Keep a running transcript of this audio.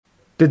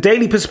The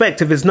Daily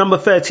Perspective is number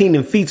 13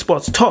 in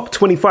FeedSpot's top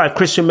 25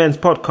 Christian men's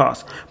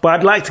podcasts, but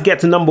I'd like to get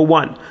to number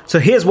 1. So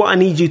here's what I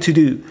need you to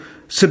do.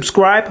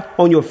 Subscribe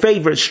on your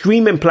favorite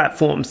streaming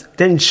platforms,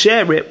 then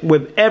share it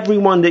with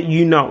everyone that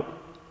you know.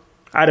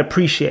 I'd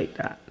appreciate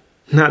that.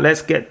 Now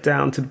let's get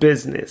down to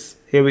business.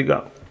 Here we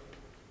go.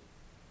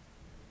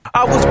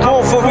 I was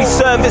born for his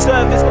service.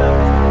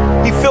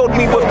 He filled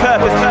me with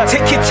purpose.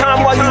 Take your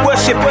time while you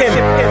worship him.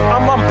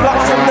 I'm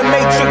unplugged from the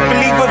matrix.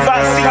 Believe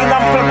without seeing,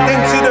 I'm plugged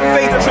into the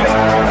matrix.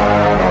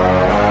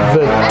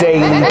 The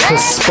Daily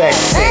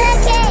Perspective.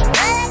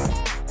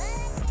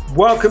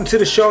 Welcome to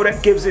the show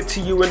that gives it to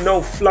you in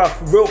no fluff,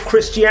 real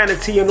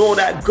Christianity and all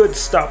that good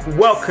stuff.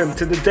 Welcome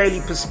to the Daily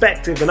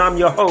Perspective, and I'm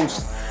your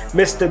host,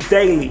 Mr.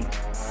 Daily.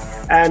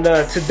 And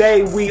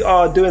today we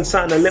are doing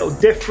something a little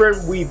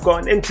different. We've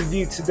got an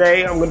interview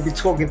today. I'm going to be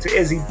talking to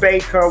Izzy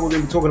Baker. We're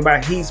going to be talking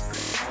about his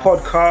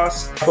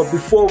podcast. But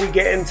before we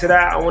get into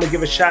that, I want to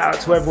give a shout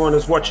out to everyone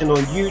that's watching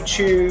on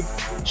YouTube.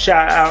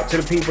 Shout out to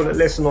the people that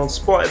listen on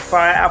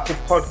Spotify, Apple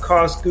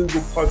Podcasts,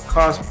 Google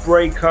Podcasts,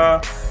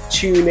 Breaker,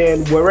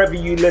 TuneIn, wherever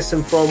you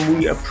listen from.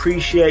 We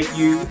appreciate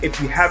you.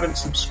 If you haven't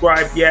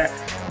subscribed yet,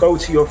 go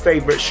to your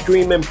favorite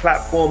streaming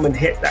platform and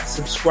hit that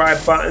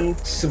subscribe button.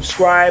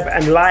 Subscribe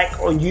and like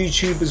on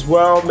YouTube as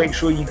well. Make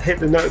sure you hit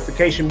the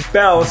notification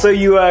bell so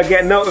you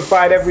get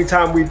notified every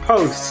time we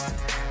post.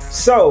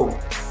 So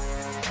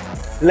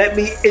let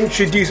me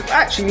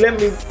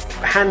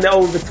hand it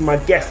over to my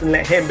guest and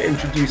let him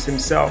introduce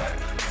himself.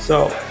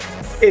 So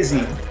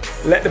Izzy,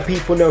 let the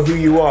people know who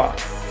you are.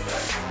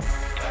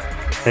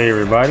 Hey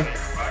everybody,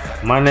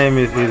 my name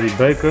is Izzy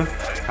Baker.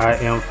 I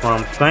am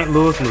from St.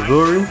 Louis,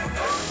 Missouri,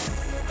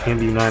 in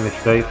the United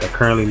States. I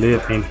currently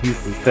live in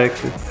Houston,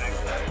 Texas.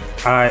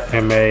 I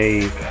am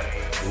a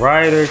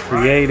writer,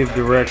 creative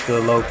director,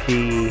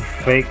 low-key,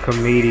 fake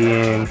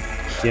comedian,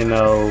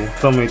 so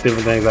many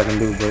different things I can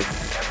do.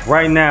 But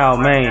right now,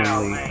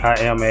 mainly, I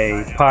am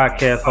a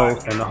podcast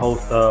host and the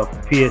host of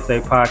PSA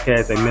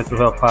Podcast, a mental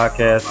health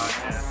podcast.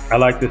 I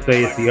like to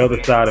say it's the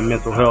other side of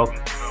mental health,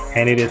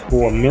 and it is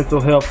for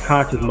mental health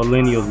conscious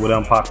millennials with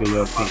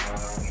unpopular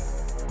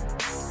opinions.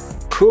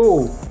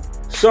 Cool.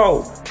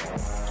 So,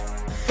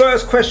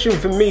 first question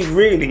for me,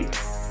 really,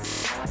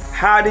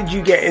 how did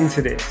you get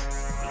into this?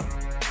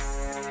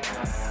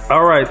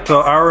 All right,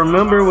 so I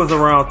remember it was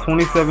around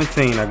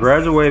 2017. I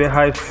graduated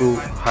high school.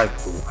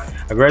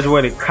 I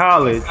graduated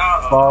college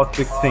fall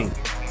 16.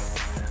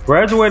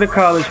 Graduated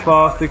college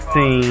fall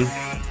 16,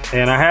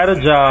 and I had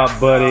a job,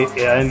 but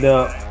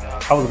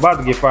I was about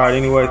to get fired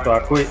anyway, so I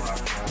quit.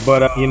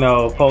 But,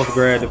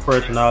 post-grad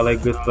depression, all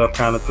that good stuff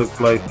kind of took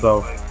place.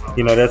 So,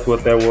 that's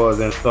what that was.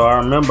 And so I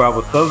remember I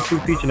was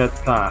substitute teaching at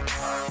the time.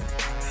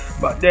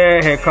 My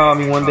dad had called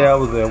me one day. I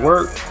was at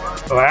work.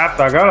 So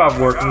after I got off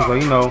work, he was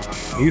like,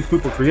 you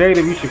super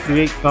creative. You should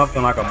create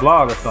something like a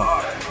blog or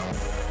something.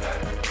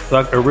 So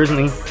I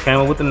originally came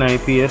up with the name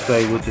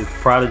PSA, which is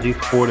Prodigy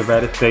Supportive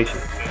Attestation,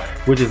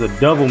 which is a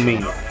double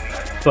meaning.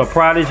 So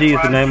Prodigy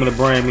is the name of the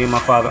brand me and my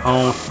father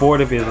own.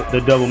 Sportive is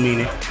the double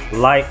meaning,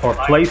 light or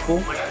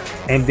playful.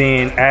 And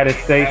then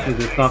attestations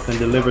is something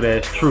delivered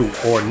as true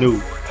or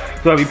new.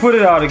 So if you put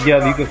it all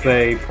together, you could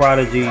say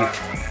Prodigy's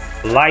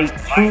light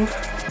truth,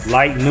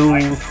 light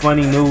news,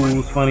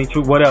 funny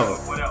truth, whatever.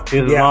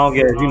 As long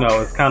as,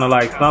 it's kind of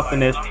like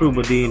something that's true,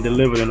 but then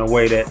delivered in a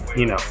way that,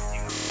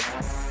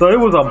 So it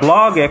was a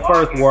blog at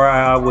first where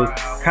I was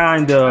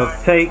kind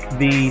of take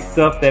the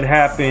stuff that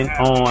happened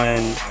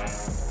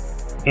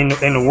in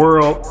the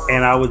world,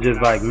 and I would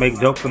just like make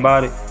jokes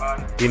about it.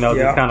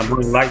 Just kind of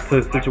bring light to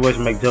the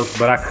situation, make jokes,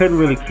 but I couldn't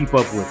really keep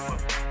up with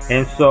it.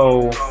 And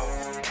so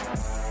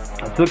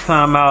I took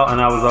time out and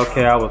I was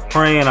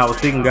praying, I was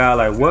seeking God,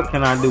 like, what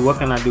can I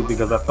do?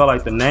 Because I felt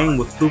like the name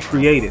was too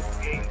creative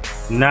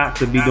not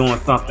to be doing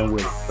something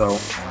with it. So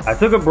I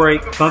took a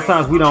break.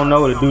 Sometimes we don't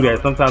know to do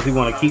that. Sometimes we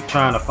want to keep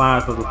trying to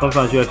find something.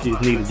 Sometimes you actually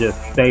just need to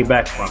just stay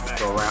back from it.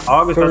 So around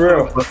August, I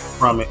started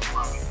from it.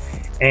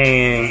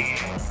 And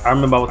I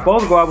remember I was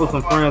supposed to go out with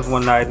some friends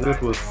one night, and this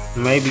was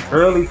maybe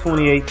early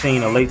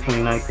 2018 or late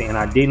 2019, and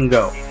I didn't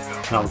go.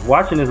 And I was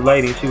watching this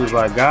lady, and she was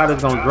like, God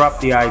is going to drop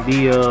the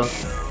idea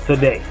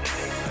today.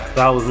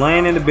 So I was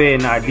laying in the bed,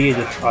 and the idea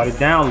just started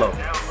downloading.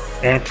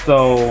 And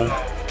so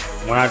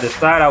when I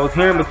decided, I was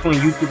hearing between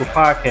YouTube and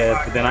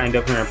podcast, but then I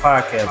ended up hearing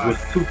podcast, which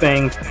two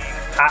things.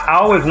 I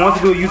always wanted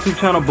to do a YouTube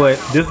channel, but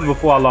this was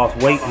before I lost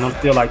weight, and I'm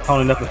still like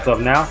toning up and stuff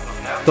now.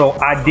 So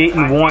I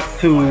didn't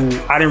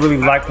really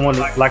like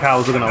how I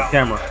was looking on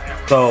camera.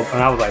 So,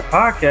 and I was like,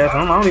 podcast?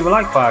 I don't even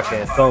like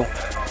podcasts. So,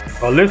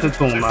 or listen to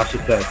them, I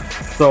should say.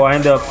 So I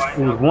ended up,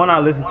 it was one I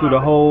listened to the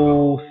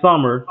whole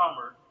summer,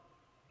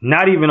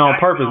 not even on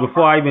purpose,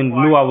 before I even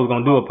knew I was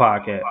going to do a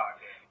podcast,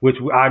 which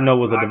I know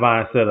was a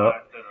divine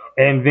setup.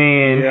 And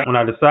then when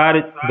I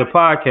decided the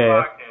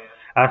podcast,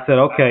 I said,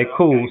 okay,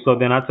 cool. So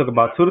then I took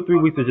about 2 to 3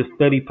 weeks to just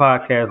study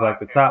podcasts,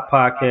 like the top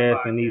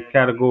podcasts in these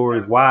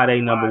categories, why they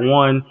number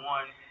one,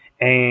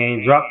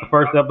 and dropped the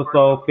first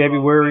episode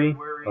February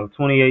of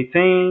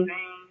 2018,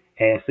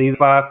 and season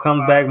 5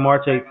 comes back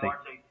March 18th.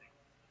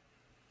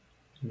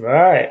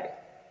 Right.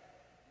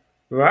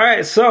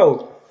 Right.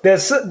 So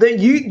there's that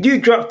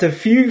you dropped a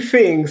few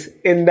things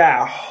in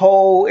that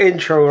whole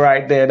intro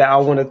right there that I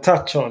want to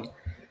touch on.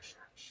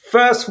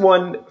 First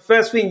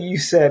thing you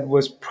said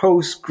was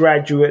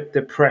postgraduate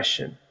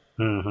depression.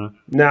 Mm-hmm.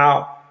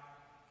 Now,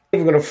 I'm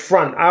even going to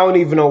front. I don't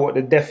even know what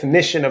the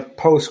definition of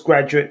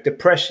postgraduate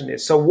depression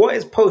is. So what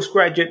is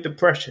postgraduate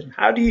depression?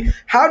 How do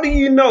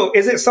you know?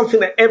 Is it something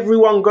that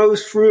everyone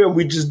goes through and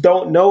we just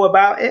don't know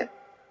about it?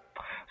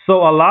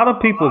 So a lot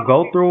of people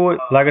go through it.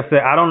 Like I said,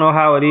 I don't know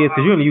how it is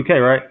because you're in the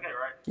UK, right?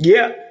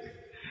 Yeah.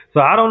 So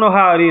I don't know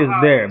how it is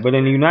there, but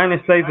in the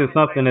United States, it's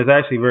something that's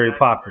actually very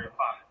popular.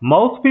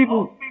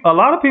 A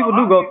lot of people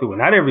do go through it.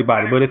 Not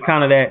everybody, but it's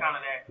kind of that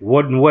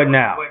what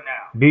now?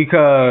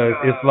 Because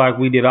it's like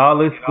we did all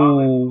this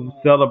school,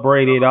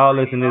 celebrated all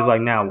this, and it's like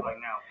now what?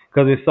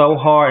 Because it's so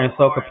hard and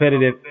so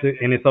competitive,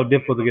 and it's so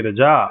difficult to get a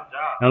job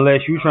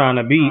unless you're trying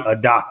to be a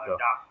doctor,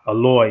 a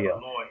lawyer,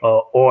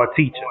 or a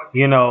teacher.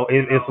 You know,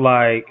 it's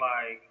like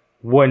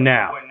what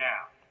now?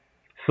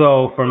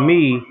 So for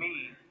me,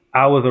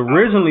 I was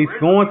originally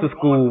going to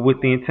school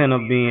with the intent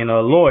of being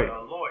a lawyer,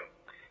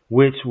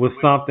 which was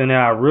something that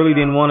I really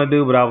didn't want to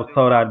do, but I was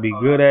told I'd be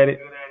good at it.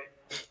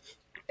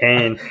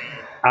 And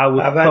I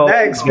was I've had told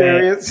that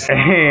experience.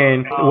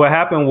 and what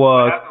happened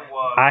was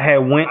I had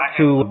went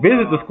to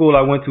visit the school.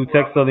 I went to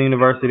Texas Southern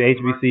University,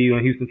 HBCU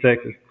in Houston,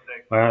 Texas.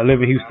 I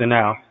live in Houston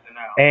now.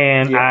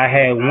 And I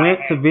had went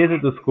to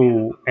visit the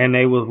school, and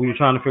we were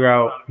trying to figure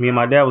out, me and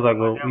my dad was like,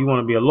 well, we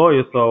want to be a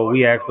lawyer. So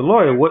we asked the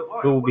lawyer what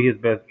would be his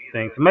best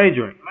thing to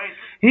major in.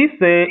 He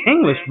said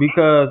English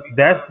because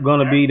that's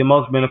going to be the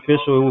most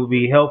beneficial. It will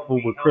be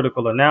helpful with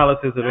critical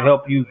analysis. It'll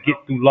help you get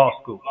through law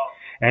school.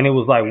 And it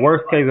was like,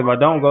 worst case, if I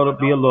don't go to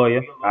be a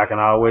lawyer, I can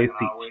always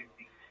teach.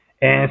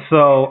 And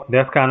so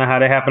that's kind of how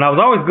that happened. I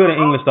was always good at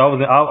English. So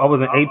I was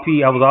an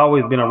AP. I was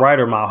always been a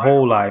writer my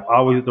whole life. I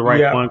always used to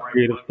write fun,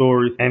 creative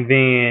stories. And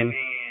then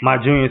my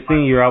junior,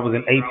 senior, I was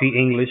in AP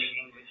English,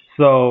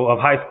 of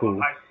high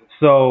school.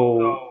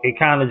 So it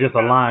kind of just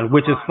aligned,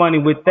 which is funny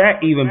with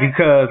that even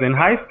because in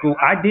high school,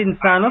 I didn't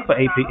sign up for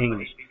AP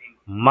English.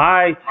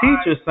 My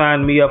teacher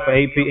signed me up for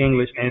AP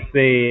English and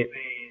said,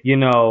 you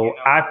know,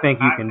 I think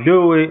you can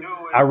do it.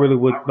 I really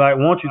would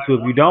want you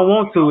to. If you don't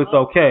want to, it's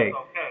okay.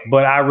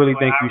 But I really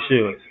think you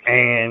should.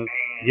 And,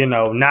 you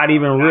know, not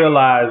even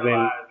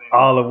realizing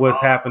all of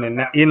what's happening.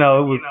 You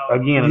know, it was,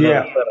 again,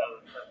 another setup.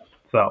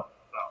 So,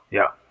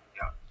 yeah.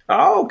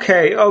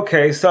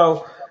 Okay.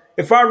 So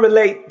if I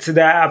relate to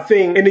that, I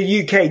think in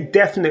the UK,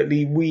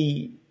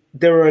 definitely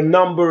there are a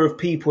number of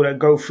people that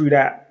go through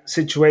that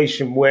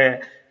situation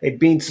where they've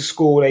been to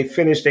school, they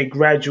finished, they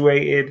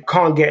graduated,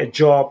 can't get a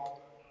job,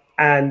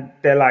 and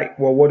they're like,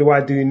 well, what do I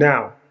do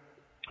now?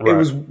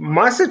 Right.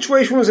 My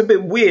situation was a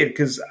bit weird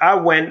because I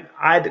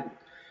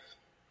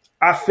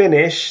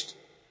finished,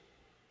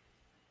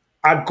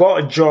 I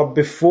got a job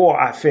before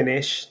I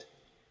finished.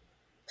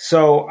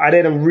 So I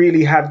didn't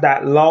really have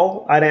that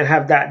lull. I didn't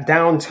have that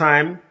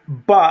downtime.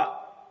 But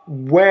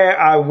where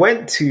I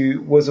went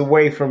to was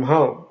away from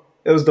home.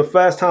 It was the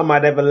first time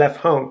I'd ever left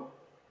home.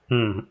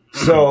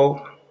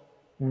 So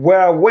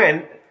where I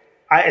went,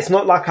 it's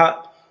not like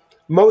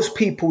most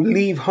people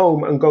leave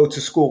home and go to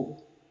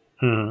school.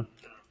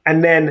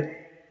 And then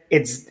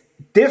it's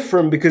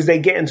different because they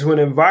get into an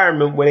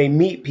environment where they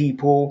meet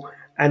people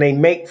and they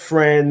make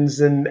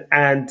friends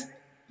and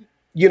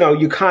you know,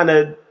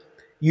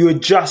 you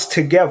adjust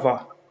together.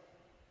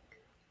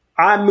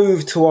 I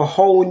moved to a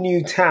whole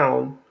new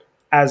town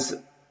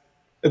as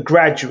a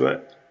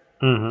graduate,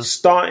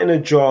 starting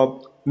a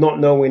job, not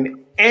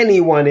knowing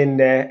anyone in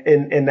there,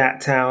 in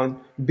that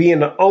town, being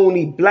the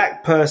only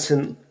black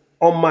person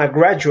on my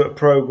graduate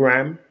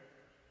program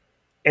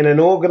in an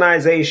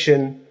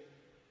organization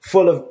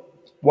full of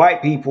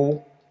white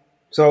people.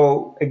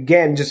 So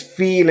again, just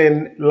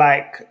feeling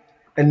like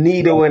a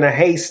needle in a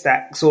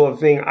haystack sort of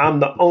thing. I'm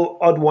the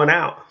odd one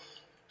out.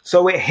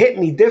 So it hit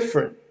me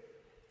different.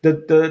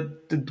 The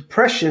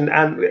depression,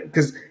 and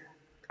because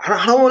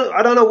I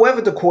don't know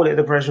whether to call it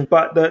depression,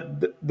 but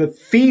the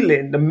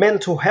feeling, the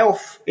mental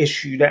health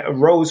issue that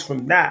arose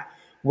from that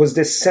was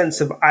this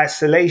sense of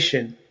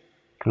isolation,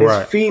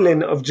 this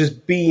feeling of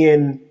just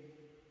being,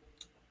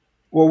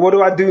 well, what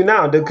do I do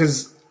now?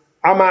 Because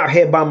I'm out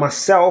here by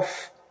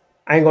myself.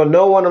 I ain't got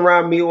no one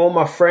around me. All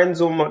my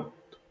friends, all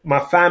my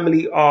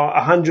family are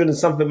 100 and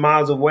something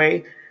miles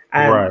away.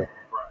 And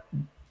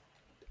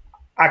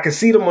I can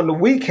see them on the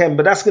weekend,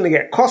 but that's going to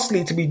get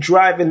costly to be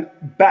driving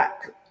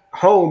back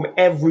home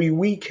every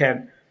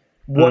weekend.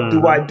 What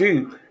do I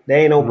do? There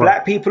ain't no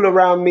black people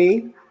around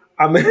me.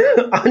 I'm in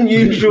an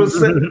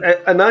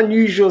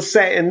unusual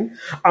setting.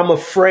 I'm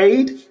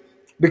afraid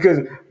because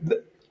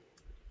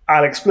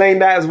I'll explain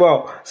that as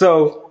well.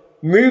 So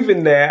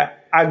moving there,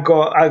 I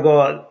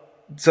got.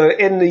 So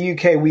in the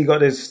UK, we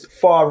got this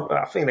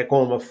I think they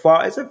call them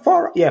far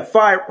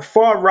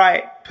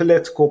right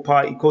political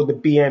party called the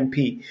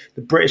BNP,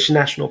 the British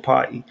National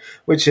Party,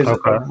 which is a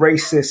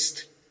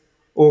racist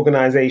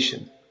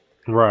organization.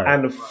 Right.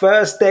 And the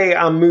first day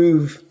I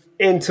move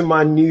into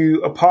my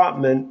new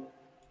apartment,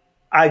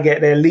 I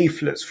get their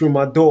leaflets through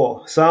my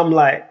door. So I'm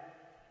like,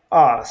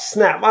 oh,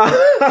 snap.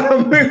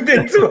 I moved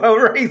into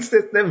a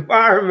racist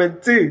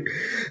environment too.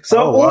 So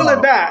all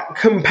of that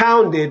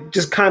compounded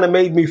just kind of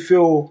made me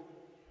feel,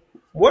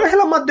 what the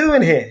hell am I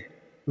doing here?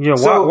 Yeah,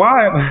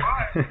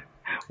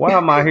 why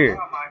am I here?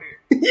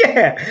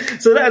 Yeah.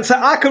 So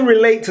I can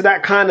relate to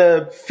that kind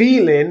of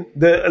feeling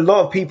that a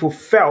lot of people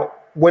felt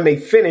when they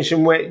finish,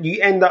 and where you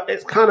end up,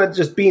 it's kind of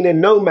just being in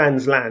no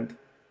man's land.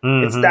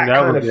 Mm-hmm, it's that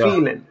kind of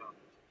feeling.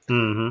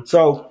 Mm-hmm.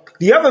 So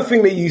the other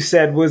thing that you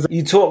said was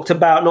you talked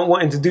about not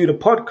wanting to do the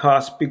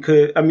podcast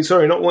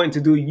not wanting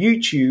to do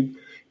YouTube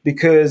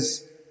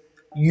because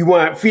you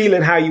weren't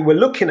feeling how you were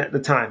looking at the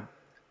time.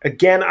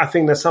 Again, I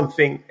think there's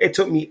something, it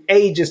took me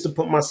ages to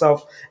put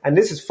myself, and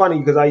this is funny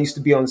because I used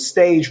to be on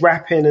stage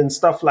rapping and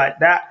stuff like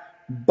that,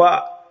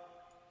 but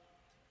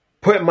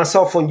putting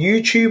myself on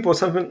YouTube or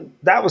something,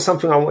 that was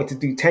something I wanted to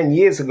do 10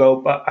 years ago,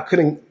 but I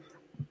couldn't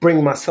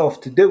bring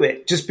myself to do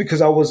it just because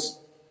I was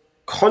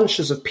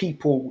conscious of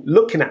people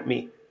looking at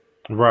me.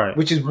 Right.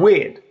 Which is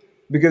weird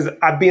because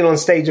I've been on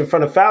stage in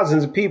front of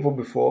thousands of people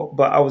before,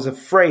 but I was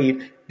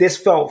afraid. This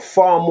felt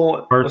far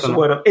more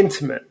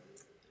intimate.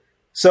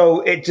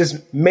 So it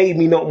just made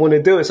me not want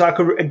to do it. So I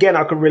could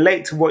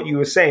relate to what you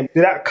were saying.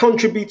 Did that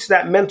contribute to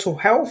that mental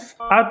health?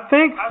 I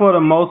think for the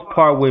most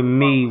part with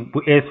me,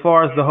 as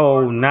far as the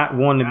whole not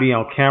wanting to be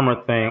on camera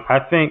thing, I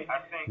think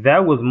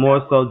that was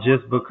more so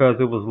just because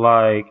it was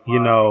like,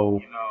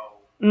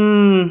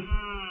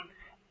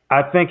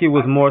 I think it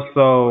was more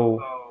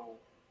so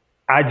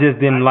I just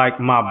didn't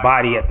like my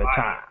body at the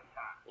time.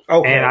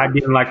 Okay. And I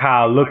didn't like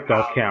how I looked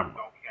on camera.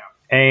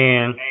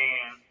 And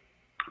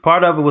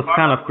part of it was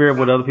kind of fear of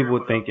what other people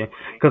were thinking.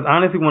 Because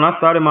honestly, when I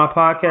started my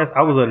podcast,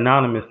 I was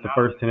anonymous the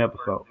first 10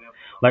 episodes.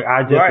 Like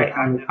I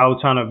was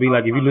trying to be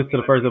like, if you listen to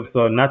the first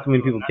episode, not too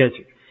many people catch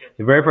it.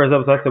 The very first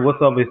episode, I said,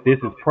 "What's up? This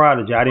is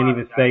Prodigy." I didn't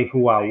even say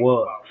who I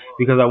was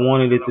because I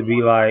wanted it to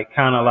be like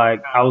kind of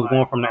like I was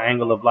going from the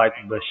angle of like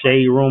the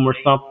Shade Room or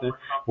something,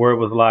 where it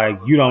was like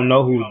you don't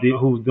know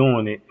who's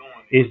doing it.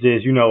 It's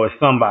just it's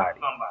somebody.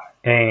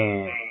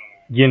 And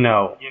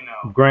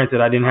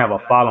granted, I didn't have a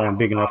following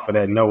big enough for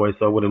that, no way,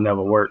 so it would have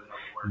never worked.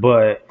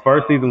 But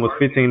first season was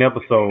 15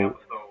 episodes,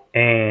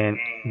 and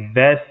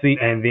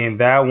then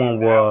that one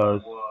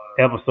was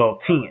episode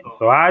 10.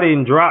 So I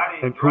didn't drop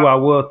who I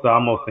was to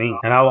almost end.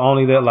 And I would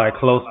only let like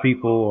close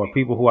people or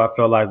people who I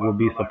felt like would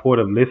be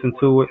supportive listen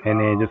to it, and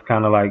then just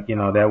kind of like,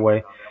 that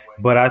way.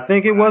 But I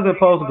think it wasn't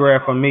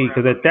post-grad for me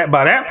because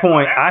by that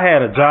point, I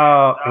had a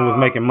job and was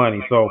making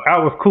money. So I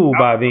was cool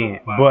by then.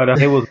 But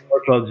it was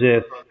also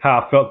just how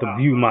I felt to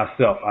view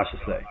myself, I should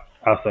say.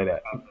 I'll say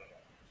that.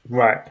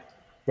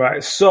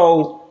 Right.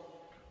 So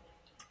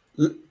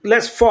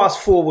let's fast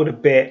forward a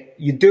bit.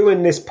 You're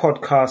doing this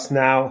podcast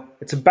now.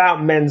 It's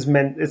about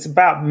it's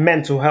about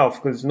mental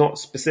health because it's not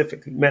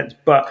specifically men's.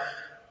 But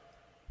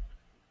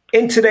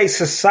in today's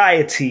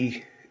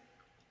society,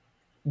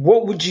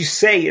 what would you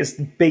say is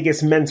the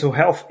biggest mental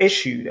health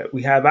issue that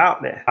we have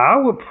out there? I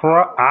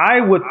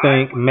would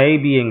think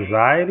maybe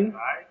anxiety.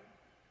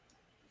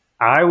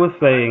 I would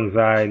say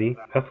anxiety.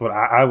 That's what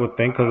I would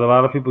think, because a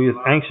lot of people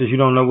are anxious. You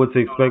don't know what to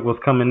expect, what's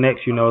coming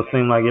next. It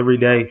seems like every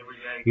day,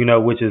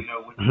 which is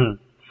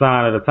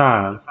sign of the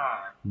times.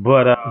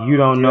 But you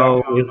don't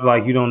know. It's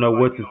like you don't know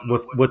what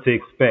to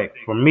expect.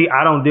 For me,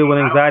 I don't deal with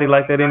anxiety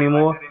like that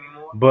anymore.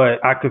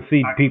 But I could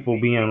see people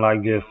being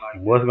like, just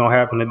what's gonna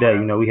happen today?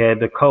 We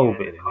had the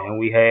COVID, and then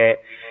we had,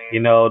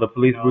 the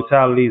police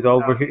brutalities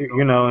over here,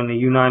 in the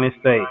United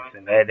States,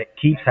 and that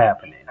keeps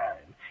happening.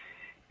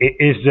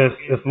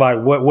 It's like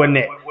what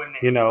next?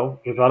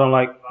 Because I don't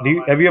like.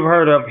 Have you ever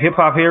heard of Hip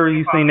Hop Harry?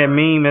 You seen that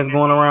meme that's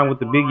going around with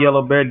the big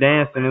yellow bear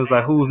dancing? It was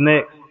like, who's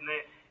next?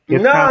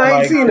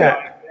 I ain't seen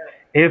that.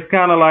 It's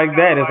kind of like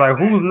that. It's like,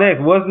 who's next?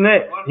 What's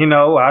next?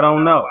 I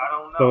don't know.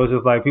 So it's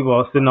just like people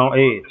are sitting on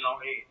edge.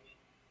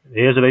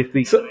 The edge of their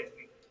seat. So,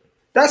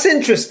 that's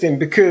interesting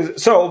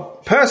because,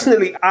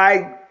 personally,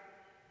 I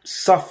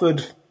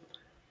suffered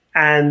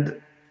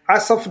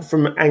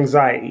from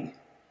anxiety.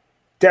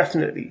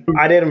 Definitely.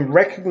 I didn't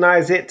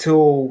recognize it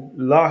till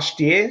last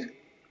year.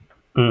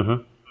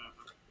 Mm-hmm.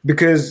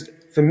 Because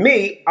for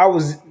me, I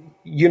was,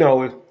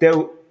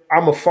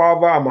 I'm a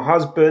father, I'm a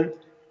husband.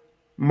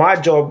 My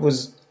job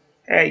was,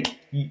 hey,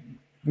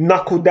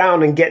 knuckle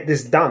down and get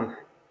this done.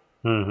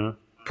 Mm-hmm.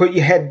 Put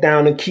your head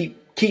down and keep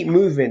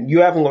moving. You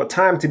haven't got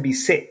time to be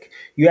sick.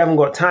 You haven't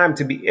got time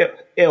to be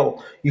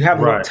ill. You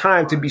haven't got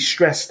time to be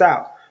stressed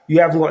out. You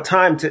haven't got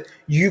time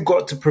you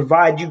got to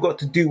provide, you got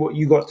to do what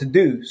you got to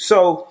do.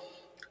 So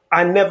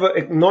I never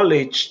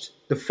acknowledged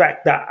the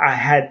fact that I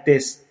had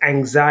this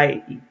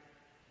anxiety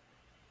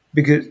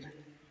because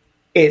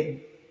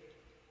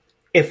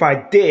if I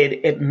did,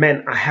 it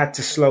meant I had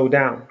to slow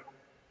down.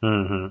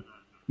 Mm-hmm.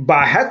 But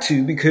I had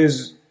to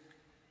because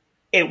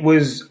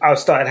I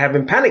started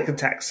having panic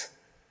attacks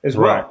as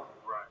well.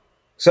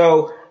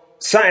 So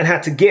something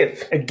had to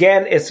give.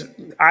 Again,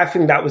 I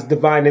think that was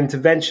divine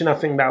intervention. I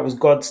think that was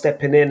God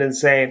stepping in and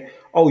saying,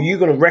 "Oh, you're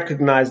going to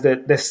recognize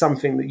that there's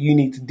something that you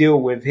need to deal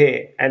with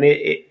here." And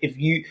if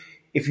you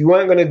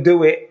weren't going to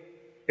do it,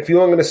 if you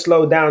weren't going to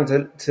slow down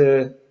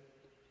to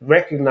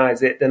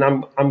recognize it, then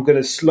I'm going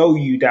to slow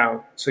you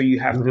down so you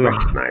have to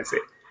recognize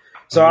it.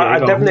 So I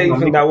definitely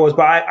think that was,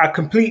 but I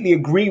completely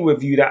agree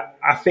with you that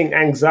I think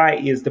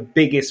anxiety is the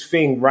biggest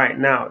thing right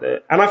now.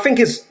 And I think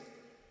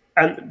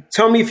and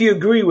tell me if you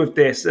agree with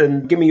this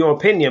and give me your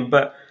opinion,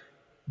 but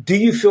do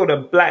you feel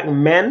that black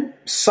men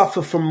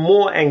suffer from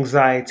more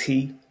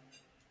anxiety,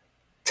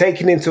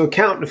 taking into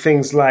account the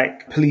things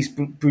like police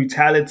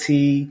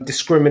brutality,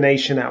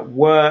 discrimination at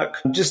work,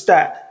 just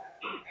that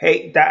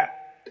hate, that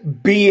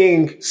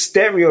being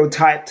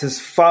stereotyped as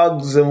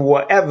thugs and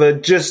whatever,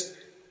 just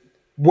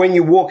when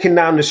you're walking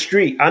down the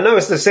street? I know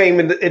it's the same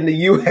in the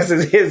US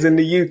as it is in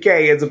the UK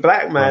as a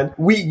black man.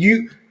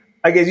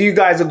 I guess you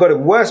guys have got it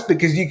worse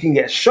because you can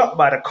get shot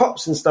by the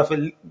cops and stuff.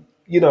 And,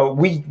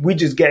 we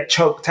just get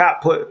choked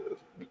out, put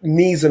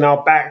knees in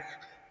our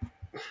back.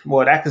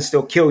 Well, that can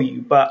still kill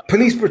you. But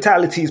police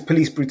brutality is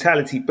police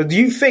brutality. But do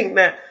you think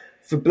that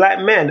for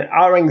black men,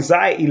 our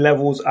anxiety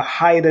levels are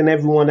higher than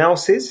everyone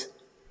else's?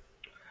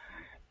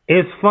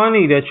 It's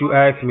funny that you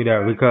asked me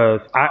that because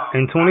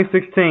in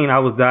 2016, I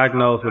was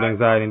diagnosed with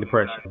anxiety and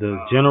depression.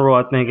 The general,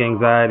 I think,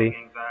 anxiety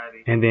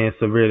and then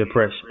severe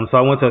depression. So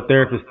I went to a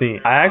therapist then.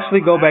 I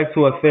actually go back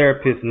to a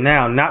therapist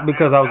now, not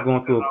because I was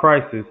going through a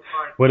crisis,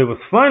 but it was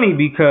funny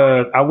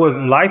because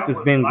life has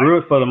been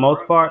good for the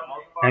most part.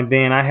 And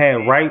then I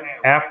had right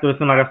after, as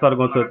soon as I started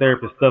going to a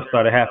therapist, stuff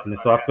started happening.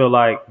 So I feel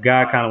like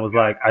God kind of was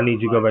like, I need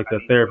you to go back to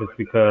a therapist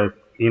because,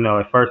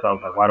 at first I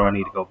was like, why do I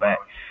need to go back?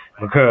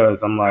 Because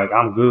I'm like,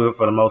 I'm good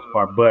for the most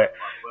part. But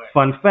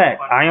fun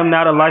fact, I am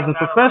not a licensed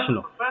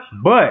professional,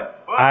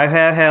 but I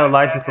have had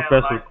licensed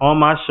professionals on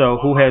my show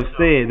who have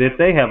said that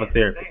they have a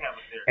therapist.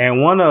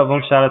 And one of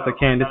them, shout out to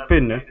Candace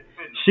Pittner,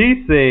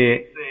 she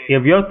said,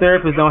 if your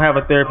therapist don't have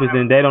a therapist,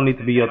 then they don't need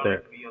to be your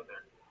therapist.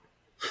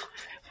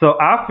 So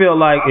I feel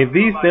like if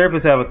these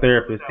therapists have a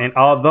therapist, and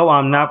although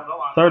I'm not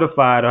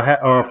certified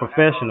or a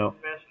professional,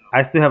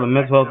 I still have a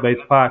mental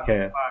health-based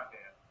podcast,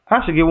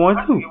 I should get one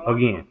too,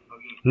 again.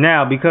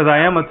 Now, because I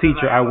am a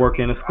teacher, I work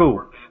in a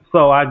school,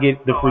 so I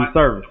get the free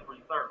service,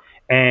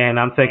 and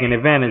I'm taking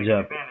advantage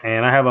of it.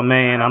 And I have a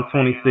man, I'm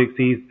 26,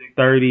 he's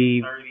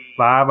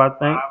 35, I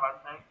think,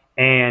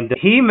 and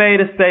he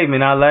made a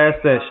statement our last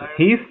session.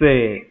 He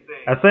said,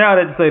 I say all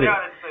that to say this,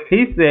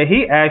 he said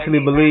he actually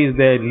believes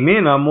that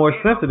men are more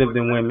sensitive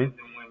than women.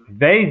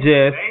 They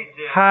just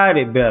hide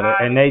it better,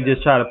 and they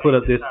just try to put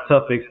up this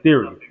tough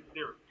exterior.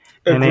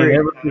 And then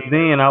ever since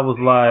then, I was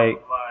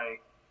like,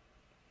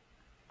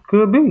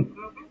 could be.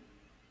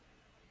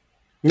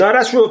 No,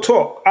 that's real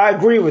talk. I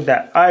agree with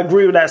that. I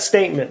agree with that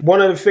statement.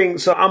 One of the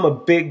things, so I'm a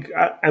big,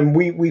 and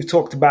we've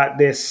talked about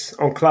this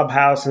on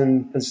Clubhouse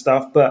and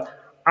stuff, but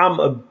I'm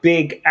a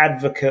big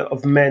advocate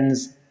of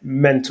men's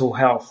mental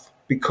health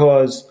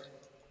because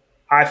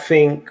I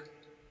think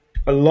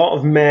a lot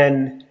of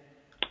men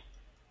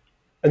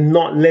are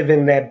not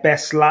living their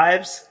best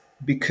lives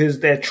because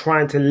they're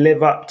trying to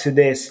live up to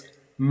this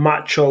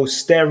macho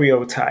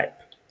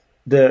stereotype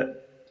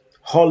that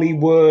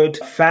Hollywood,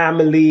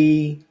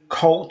 family,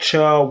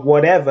 culture,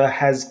 whatever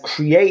has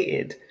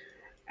created,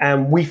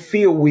 and we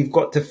feel we've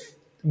got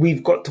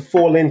to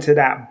fall into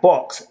that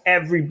box.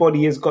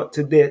 Everybody has got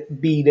to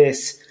be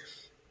this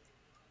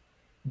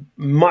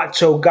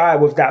macho guy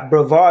with that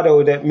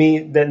bravado that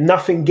means that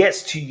nothing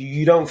gets to you.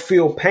 You don't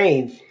feel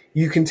pain.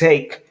 You can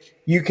take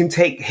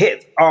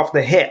hit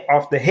after hit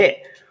after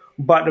hit.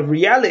 But the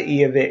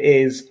reality of it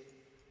is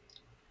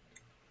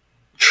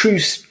true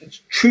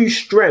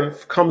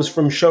strength comes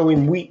from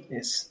showing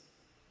weakness.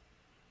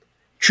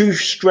 True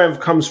strength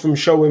comes from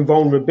showing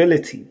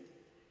vulnerability.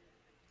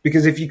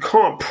 Because if you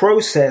can't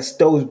process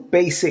those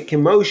basic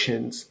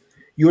emotions,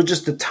 you're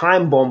just a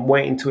time bomb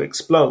waiting to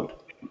explode.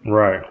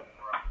 Right.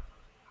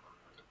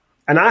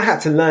 And I had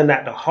to learn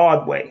that the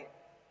hard way.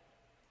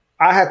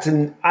 I had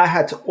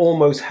to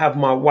almost have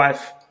my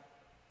wife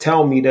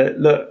tell me that,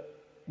 look,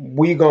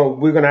 we're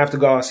gonna have to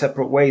go our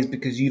separate ways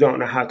because you don't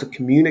know how to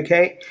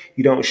communicate.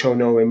 You don't show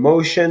no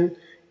emotion.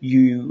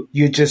 You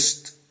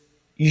just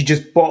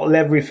bottle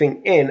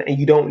everything in and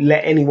you don't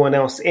let anyone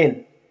else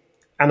in.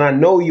 And I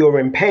know you're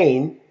in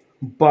pain,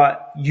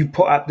 but you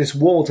put up this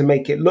wall to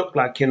make it look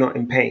like you're not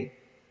in pain.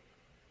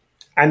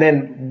 And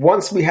then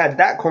once we had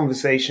that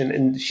conversation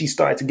and she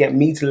started to get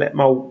me to let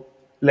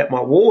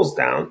my walls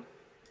down,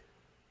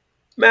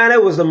 man,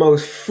 it was the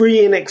most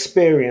freeing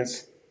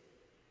experience.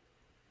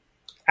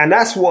 And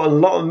that's what a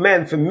lot of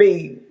men, for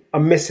me, are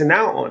missing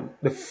out on.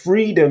 The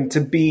freedom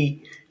to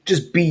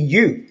just be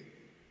you.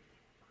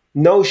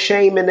 No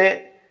shame in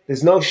it.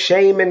 There's no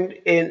shame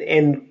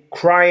in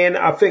crying.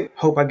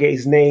 Hope I get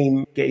his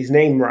name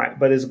right.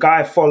 But there's a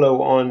guy I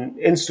follow on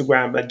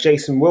Instagram,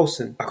 Jason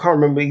Wilson. I can't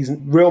remember his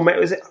real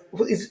man.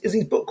 Is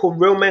his book called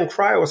Real Men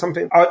Cry or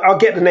something? I'll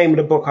get the name of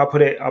the book. I'll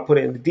put it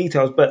in the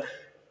details. But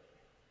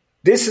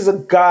this is a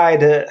guy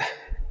that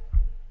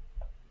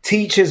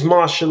teaches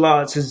martial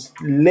arts, has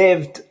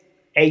lived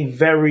a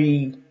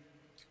very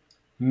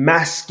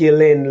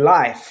masculine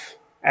life,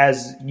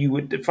 as you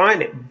would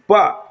define it.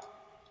 But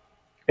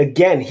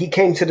again, he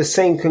came to the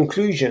same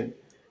conclusion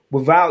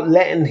without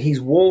letting his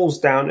walls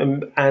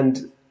down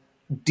and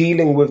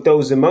dealing with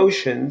those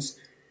emotions.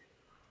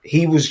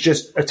 He was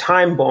just a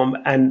time bomb,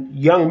 and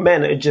young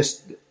men are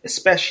just,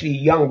 especially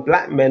young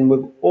black men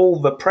with all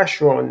the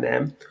pressure on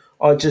them,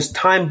 are just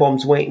time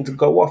bombs waiting to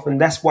go off.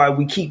 And that's why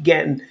we keep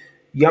getting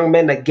young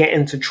men that get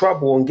into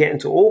trouble and get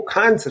into all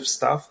kinds of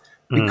stuff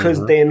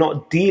because they're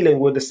not dealing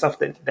with the stuff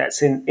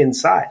that's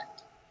inside.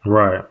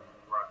 Right.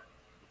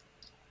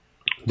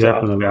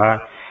 Definitely.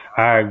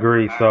 I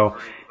agree. So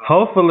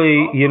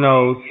hopefully,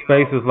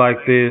 spaces like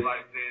this,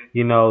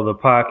 the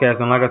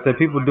podcast, and like I said,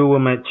 people do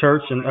them at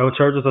church, and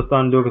churches are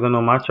starting to do it because I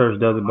know my church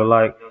does it, but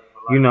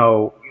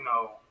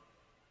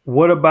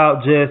what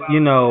about just,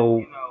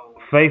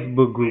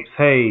 Facebook groups?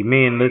 Hey,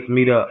 men, let's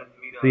meet up,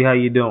 see how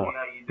you doing.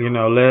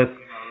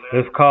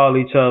 Let's call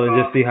each other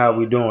and just see how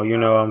we doing. You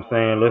know what I'm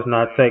saying? Let's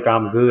not take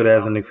I'm good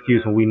as an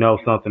excuse when we know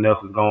something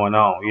else is going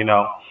on,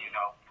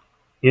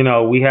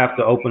 we have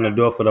to open the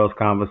door for those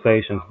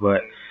conversations,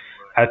 but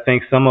I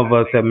think some of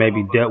us have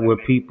maybe dealt with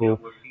people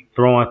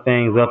throwing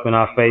things up in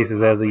our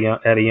faces at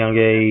a young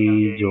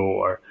age,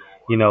 or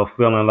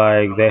feeling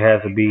like there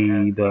has to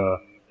be the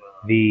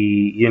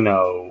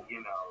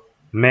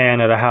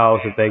man of the house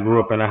if they grew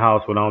up in a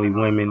house with only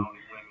women,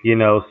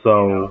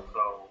 so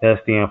that's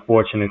the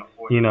unfortunate,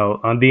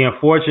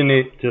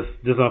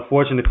 just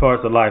unfortunate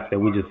parts of life that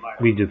we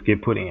just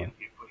get put in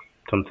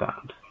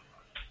sometimes.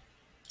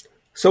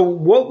 So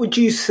what would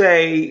you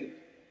say,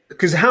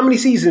 because how many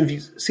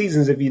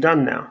seasons have you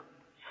done now?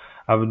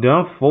 I've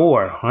done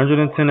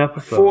 110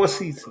 episodes. 4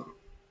 seasons.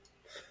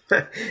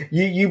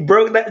 You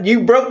broke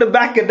the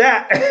back of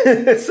that.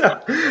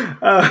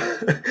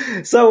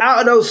 So out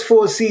of those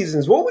 4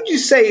 seasons, what would you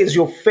say is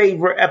your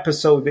favorite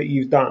episode that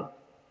you've done?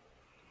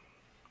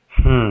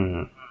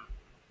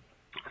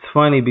 It's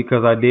funny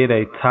because I did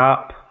a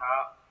top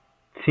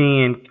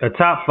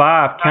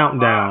 5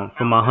 countdown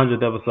for my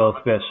 100th episode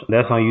special.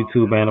 That's on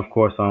YouTube and of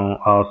course on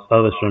all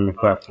other streaming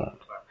platforms.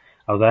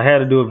 I had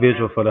to do a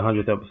visual for the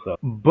 100th episode.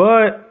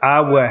 But I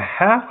would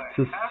have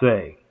to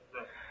say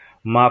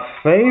my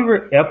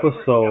favorite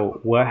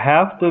episode would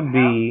have to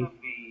be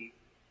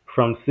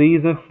from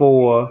season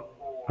 4,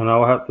 and I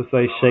would have to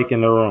say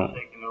Shaking the Room.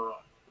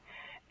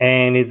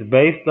 And it's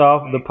based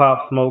off the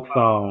Pop Smoke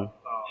song,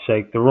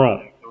 Shake the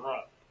Room.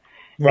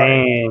 Right.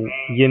 And,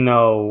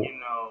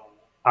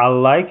 I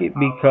like it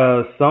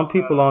because some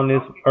people on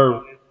this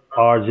earth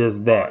are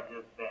just that,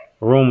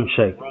 room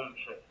shakers.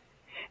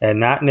 And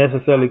not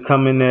necessarily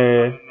coming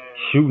there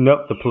shooting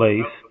up the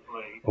place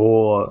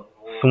or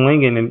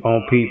swinging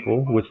on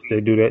people, which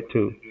they do that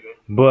too.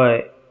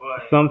 But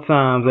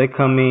sometimes they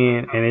come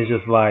in and it's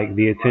just like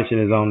the attention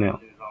is on them,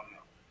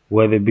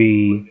 whether it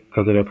be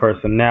because of their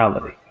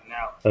personality,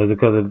 or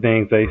because of the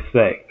things they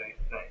say,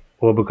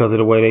 or because of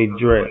the way they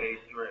dress.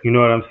 You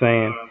know what I'm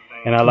saying?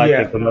 And I like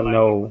that because I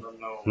know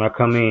when I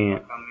come in,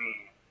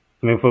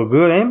 for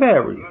good and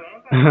bad reasons,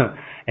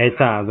 at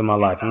times in my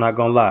life, I'm not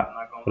going to lie.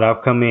 But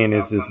I've come in,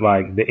 it's just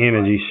like the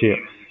energy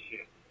shifts.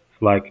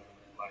 It's like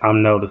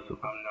I'm noticeable.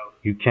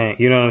 You can't,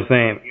 you know what I'm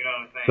saying?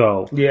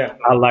 So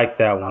I like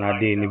that one. I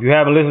did. And if you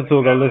haven't listened to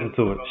it, go listen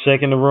to it.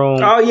 Shaking the Room.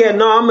 Oh yeah,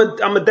 no,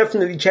 I'm a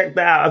definitely check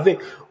that out. I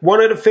think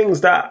one of the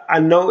things that I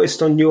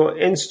noticed on your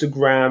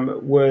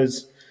Instagram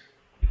was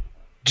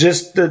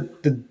just the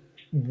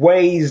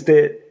ways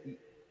that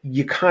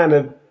you kind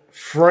of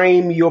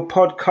frame your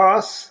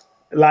podcast.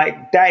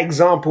 Like that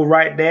example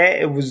right there,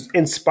 it was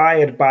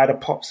inspired by the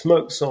Pop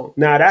Smoke song.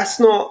 Now that's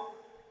not,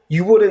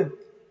 you wouldn't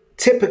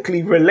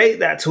typically relate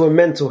that to a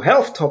mental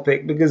health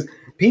topic because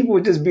people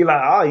would just be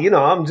like,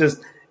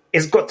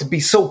 it's got to be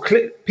so,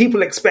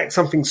 people expect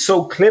something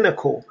so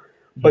clinical,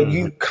 but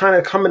you kind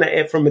of coming at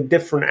it from a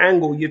different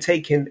angle. You're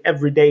taking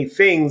everyday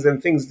things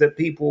and things that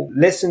people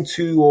listen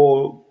to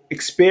or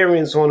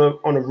experience on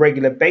a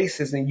regular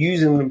basis and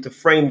using them to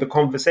frame the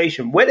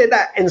conversation. Where did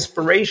that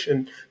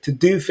inspiration to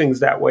do things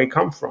that way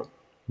come from?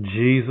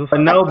 Jesus.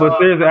 No, but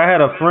seriously, I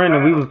had a friend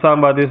and we was talking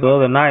about this the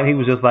other night. He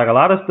was just like, a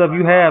lot of stuff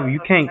you have,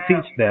 you can't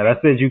teach that. I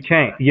said, you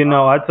can't.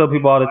 I tell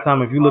people all the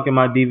time, if you look at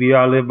my DVR,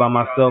 I live by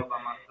myself,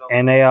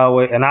 and I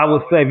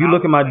would say, if you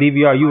look at my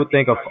DVR, you would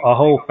think a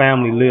whole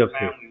family lives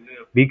here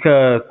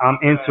because I'm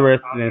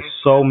interested in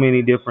so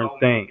many different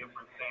things.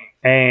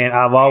 And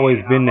I've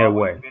always been that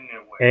way.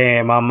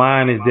 And my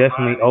mind is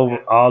definitely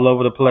all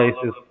over the place.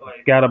 It's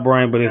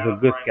scatterbrain, but it's a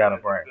good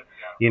scatterbrain.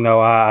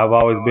 I've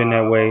always been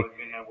that way.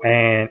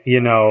 And,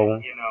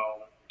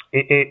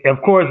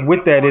 of course,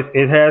 with that,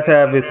 it has to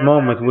have its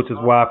moments, which is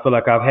why I feel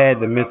like I've had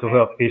the mental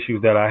health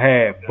issues that I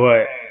had.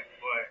 But,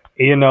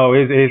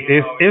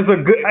 it's a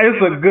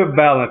good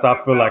balance,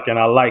 I feel like, and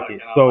I like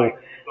it. So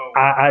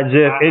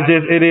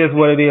it is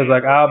what it is.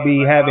 Like I'll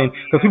be having,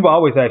 because people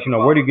always ask,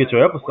 where do you get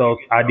your episode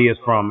ideas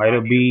from?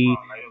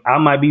 I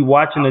might be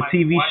watching a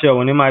TV show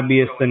and it might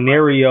be a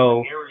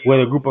scenario with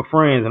a group of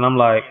friends and I'm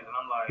like,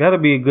 that'll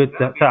be a good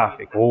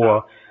topic.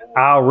 Or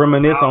I'll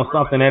reminisce on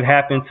something that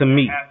happened to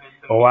me.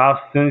 Or I'll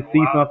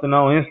see something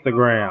on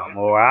Instagram.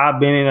 Or I've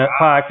been in a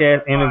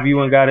podcast interview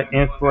and got an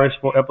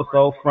inspirational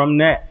episode from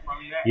that.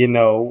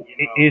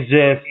 It's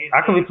just,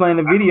 I could be playing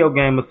a video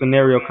game, a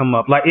scenario come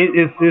up. Like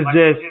it's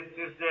just,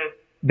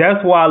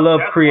 that's why I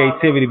love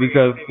creativity,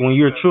 because when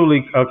you're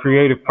truly a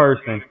creative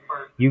person,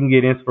 you can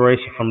get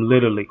inspiration from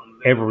literally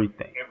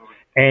everything.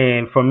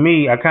 And for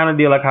me, I kind of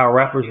did like how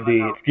rappers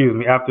did,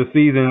 after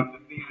season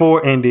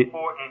 4 ended,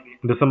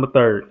 December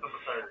 3rd.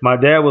 My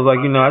dad was like,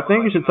 I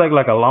think you should take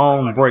like a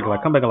long break,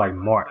 like come back in like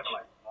March.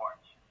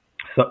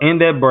 So in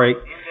that break,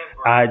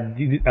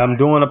 I'm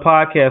doing a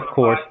podcast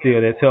course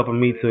still that's helping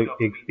me to,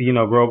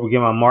 grow, get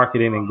my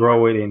marketing and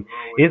grow it. And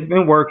it's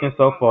been working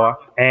so far.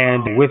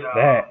 And with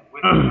that,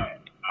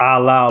 I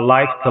allow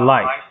life to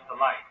life.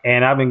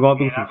 And I've been going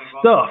through some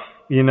stuff,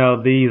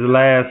 these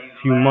last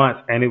few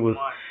months. And it was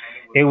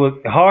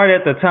hard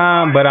at the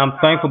time, but I'm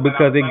thankful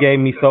because it gave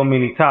me so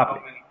many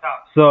topics.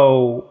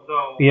 So,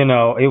 it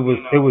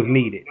was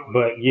needed.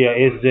 But yeah,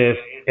 it's just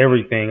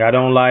everything. I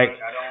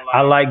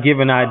like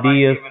giving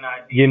ideas,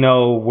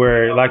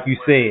 where, like you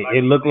said,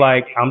 it looked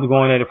like I'm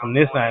going at it from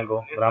this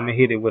angle, but I'm going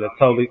to hit it with a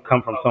totally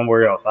come from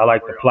somewhere else. I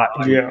like the plot.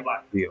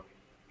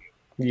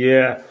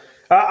 Yeah.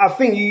 I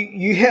think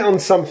you hit on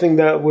something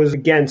that was,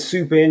 again,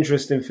 super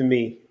interesting for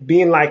me.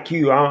 Being like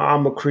you,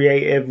 I'm a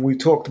creative. We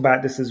talked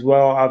about this as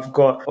well. I've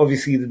got,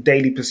 obviously, the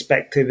Daily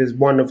Perspective is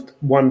one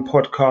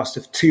podcast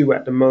of 2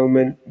 at the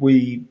moment.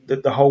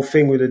 The whole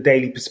thing with the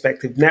Daily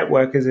Perspective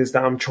Network is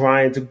that I'm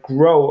trying to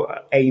grow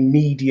a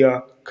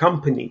media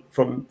company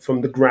from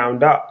the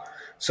ground up.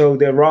 So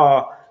there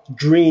are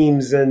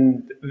dreams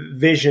and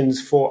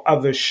visions for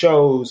other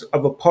shows,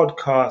 other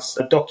podcasts,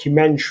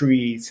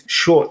 documentaries,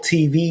 short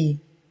TV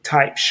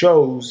type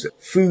shows,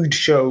 food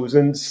shows,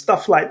 and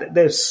stuff like that.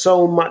 There's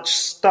so much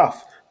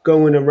stuff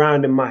going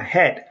around in my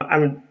head.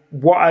 And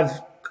what I've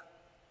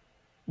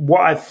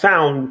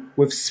found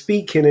with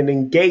speaking and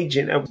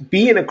engaging,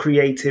 being a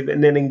creative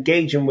and then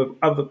engaging with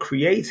other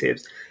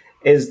creatives,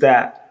 is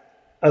that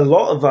a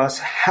lot of us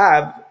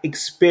have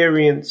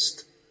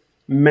experienced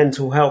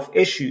mental health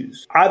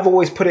issues. I've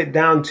always put it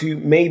down to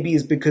maybe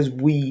it's because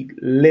we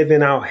live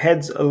in our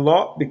heads a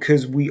lot,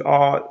 because we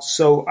are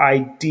so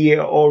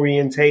idea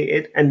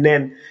orientated. And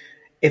then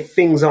if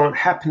things aren't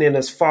happening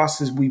as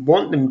fast as we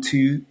want them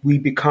to, we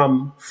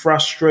become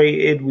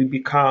frustrated, we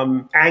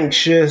become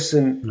anxious,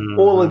 and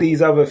all of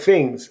these other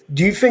things.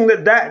 Do you think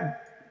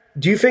that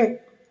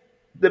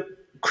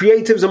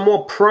creatives are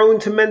more prone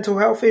to mental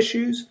health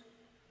issues?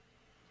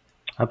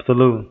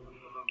 Absolutely.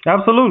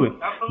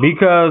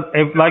 Because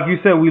if, like you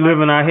said, we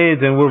live in our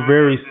heads, and we're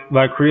very,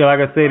 like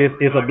I said,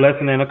 it's a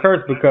blessing and a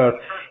curse, because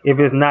if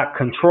it's not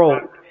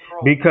controlled,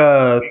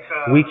 because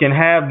we can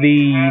have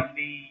these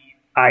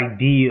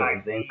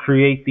ideas and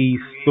create these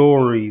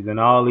stories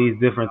and all these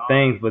different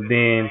things, but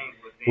then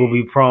we'll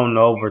be prone to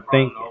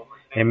overthinking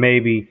and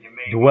maybe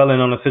dwelling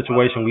on a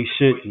situation we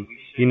shouldn't.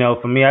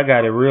 For me, I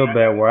got it real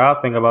bad where I'll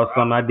think about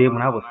something I did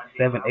when I was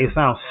 7, it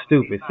sounds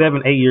stupid,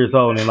 7, 8 years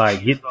old, and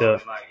like get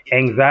the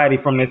anxiety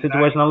from that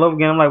situation all over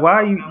again. I'm like, why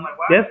are you,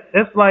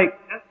 that's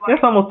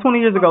almost 20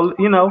 years ago,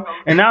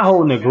 and not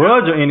holding a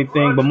grudge or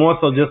anything, but more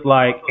so just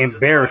like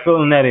embarrassed,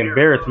 feeling that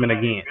embarrassment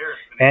again.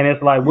 And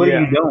it's like, what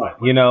are you doing,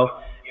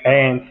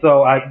 And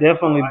so I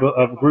definitely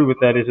agree with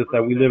that. It's just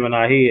that we live in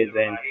our heads,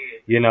 and,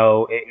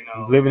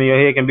 living in your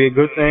head can be a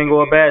good thing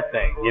or a bad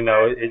thing.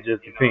 It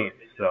just depends.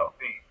 So.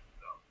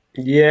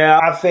 Yeah,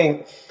 I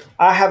think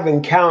I have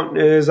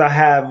encounters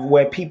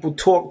where people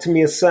talk to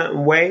me a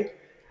certain way,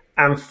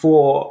 and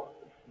for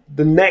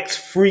the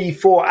next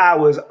 3-4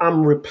 hours,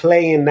 I'm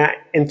replaying that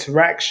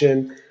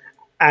interaction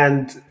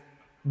and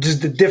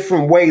just the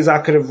different ways I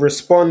could have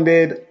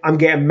responded. I'm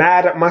getting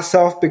mad at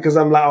myself because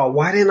I'm like, oh,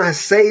 why didn't I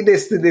say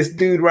this to this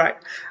dude, right?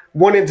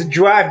 Wanting to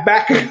drive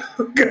back and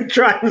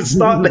try and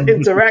start the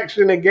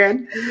interaction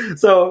again.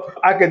 So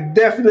I could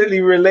definitely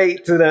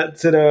relate to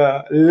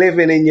the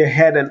living in your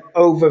head and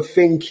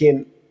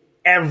overthinking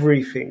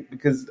everything,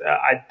 because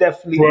I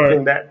definitely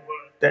think that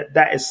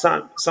is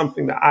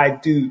something that I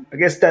do. I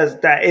guess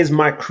that is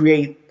my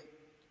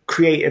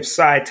creative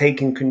side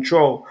taking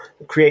control,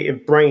 the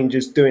creative brain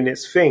just doing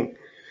its thing.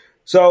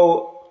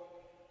 So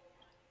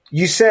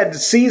you said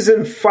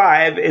season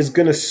 5 is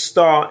going to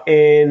start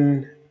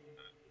in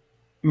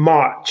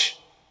March.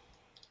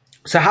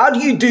 So how do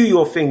you do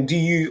your thing?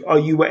 Are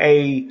you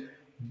a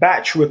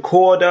batch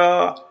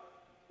recorder?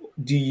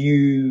 Do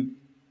you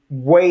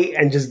wait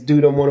and just do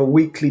them on a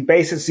weekly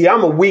basis? See,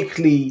 I'm a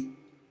weekly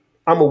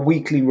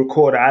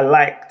recorder. I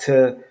like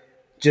to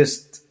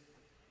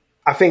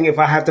I think if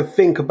I had to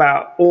think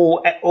about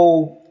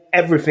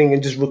everything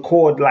and just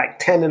record like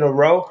 10 in a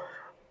row,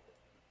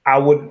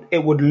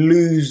 it would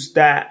lose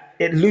that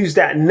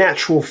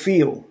natural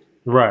feel.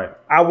 Right.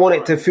 I want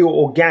it to feel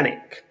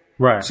organic.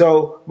 Right.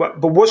 So, but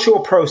what's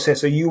your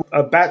process? Are you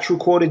a batch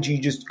recorder? Do you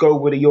just go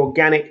with the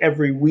organic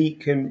every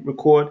week and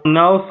record?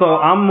 No, so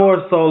I'm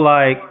more so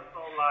like,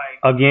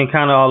 again,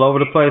 kind of all over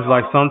the place.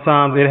 Like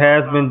sometimes it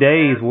has been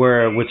days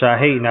which I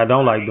hate and I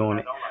don't like doing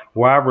it,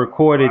 where I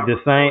recorded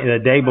the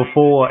day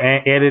before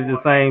and edited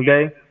the same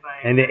day,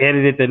 and then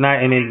edited the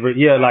night, and then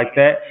like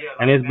that.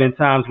 And there's been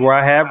times where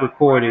I have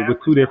recorded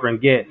with 2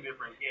 different guests,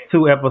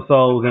 2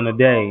 episodes in a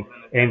day,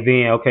 and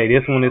then okay,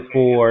 this one is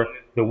for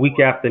the week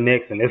after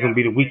next, and this will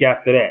be the week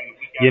after that.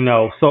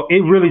 So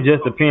it really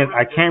just depends.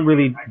 I can't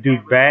really do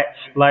batch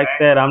like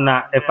that.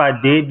 If I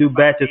did do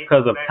batch, it's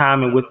because of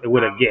timing with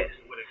a guest.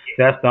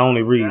 That's the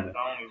only reason.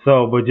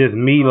 So, but just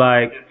me,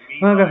 like,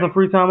 I got some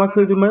free time, I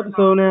could do my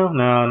episode now.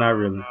 No, not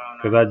really.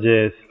 Because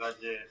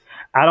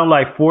I don't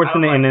like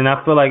forcing it. And then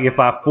I feel like if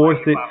I force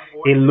it,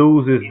 it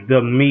loses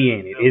the me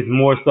in it. It's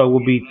more so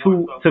will be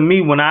to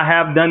me, when I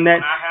have done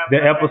that, the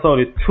episode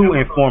is too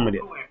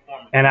informative.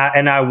 And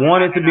I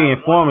want it to be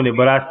informative,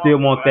 but I still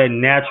want that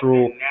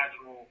natural,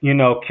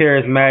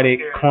 charismatic,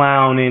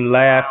 clowning,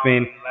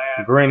 laughing,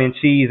 grinning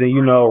cheese,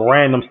 and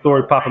random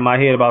story pop in my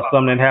head about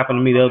something that happened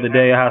to me the other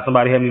day, or how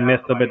somebody had me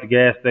messed up at the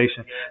gas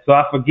station. So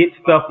I forget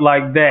stuff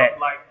like that.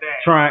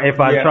 If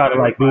I try to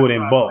like do it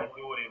in bulk.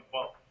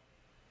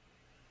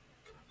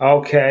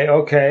 Okay,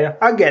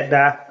 I get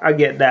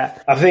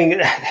that. I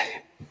think,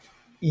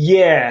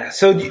 yeah.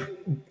 So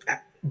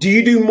do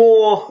you do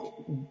more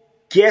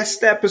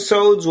guest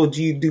episodes, or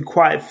do you do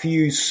quite a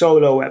few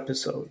solo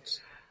episodes?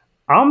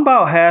 I'm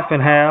about half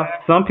and half.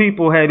 Some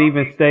people had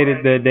even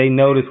stated that they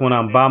notice when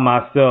I'm by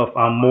myself,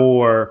 I'm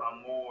more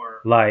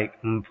like,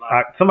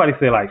 somebody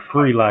said like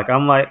free. Like,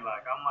 I'm like,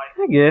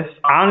 I guess.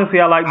 Honestly,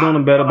 I like doing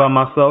them better by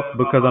myself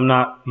because I'm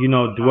not,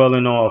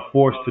 dwelling on a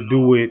force to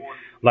do it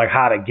like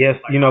how the guest,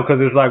 because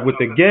it's like with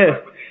the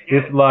guest,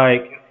 it's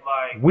like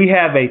we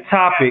have a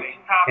topic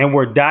and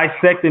we're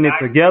dissecting it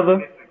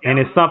together. And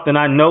it's something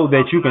I know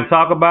that you can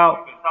talk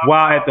about,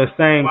 while at the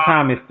same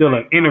time it's still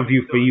an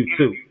interview for you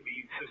too.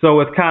 So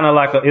it's kind of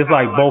like it's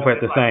like both at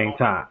the same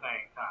time.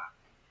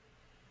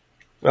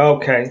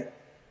 Okay,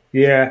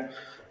 yeah,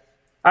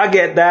 I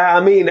get that. I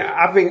mean,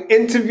 I think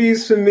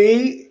interviews for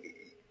me,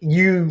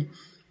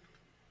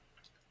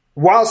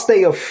 whilst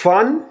they are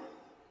fun,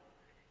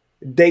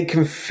 you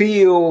can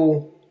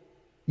feel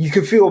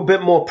a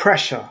bit more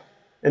pressure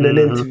in an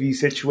interview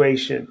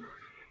situation.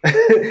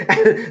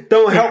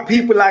 Don't help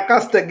people like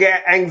us to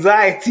get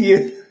anxiety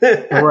and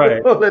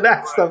right. all of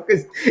that stuff,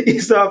 because you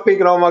start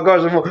thinking, oh my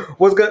gosh,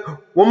 what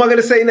am I going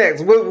to say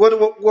next? What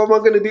am I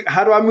going to do?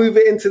 How do I move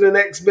it into the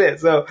next bit?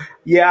 So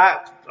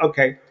yeah,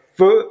 okay.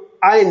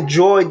 I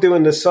enjoy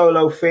doing the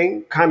solo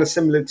thing, kind of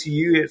similar to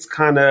you. It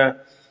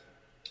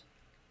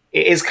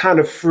is kind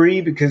of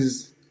free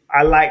because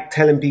I like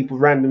telling people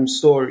random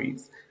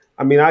stories.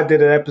 I mean, I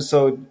did an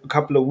episode a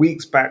couple of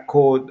weeks back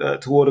called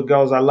To All the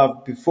Girls I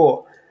Loved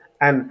Before.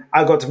 And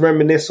I got to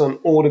reminisce on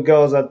all the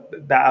girls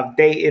that I've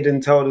dated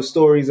and tell the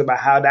stories about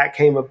how that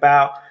came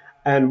about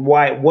and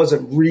why it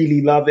wasn't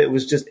really love. It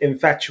was just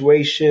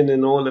infatuation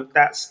and all of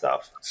that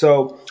stuff.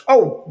 So,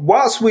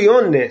 whilst we're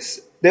on this,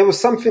 there was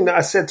something that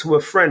I said to a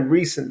friend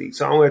recently.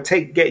 So I'm going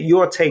to get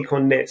your take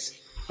on this.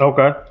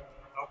 Okay.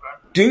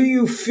 Do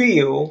you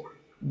feel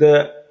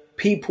that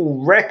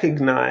people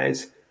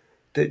recognize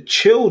that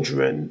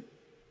children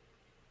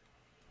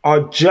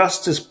are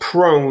just as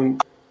prone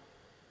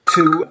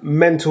to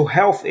mental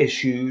health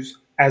issues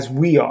as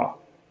we are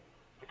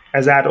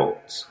as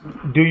adults?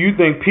 Do you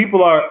think people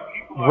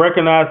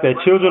recognize that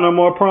children are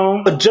more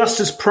prone? Just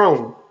as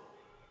prone.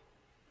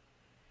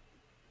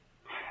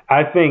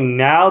 I think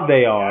now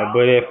they are,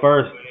 but at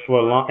first for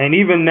a long, and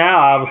even now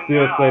I would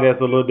still say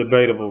that's a little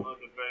debatable,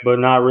 but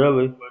not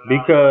really,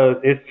 because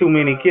it's too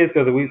many kids.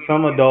 Because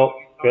some adults,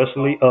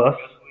 especially us,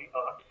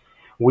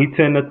 we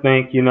tend to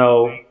think,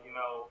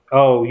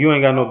 oh, you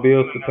ain't got no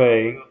bills to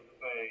pay.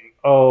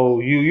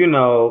 Oh,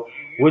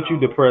 what you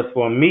depressed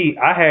for? Me,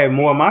 I had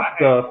more of my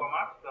stuff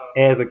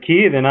as a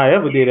kid than I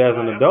ever did as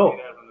an adult.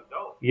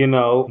 When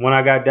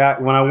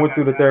I went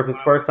through the therapist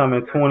first time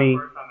in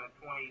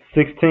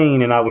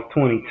 2016 and I was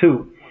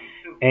 22.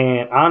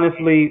 And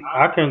honestly,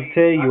 I can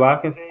tell you,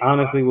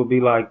 will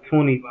be like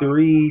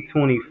 23,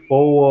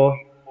 24,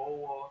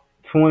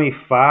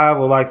 25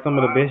 were like some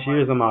of the best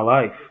years of my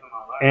life.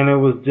 And it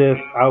was just,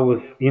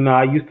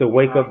 I used to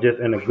wake up just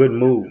in a good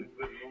mood.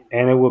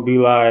 And it would be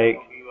like,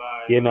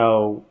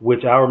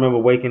 which I remember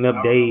waking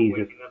up days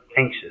just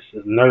anxious,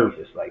 just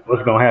nervous, like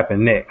what's going to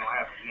happen next.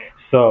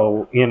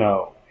 So,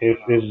 it's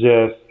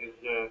just,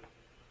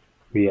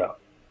 yeah.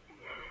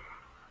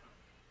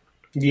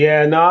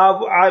 Yeah, no,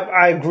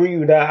 I agree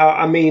with that.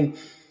 I mean,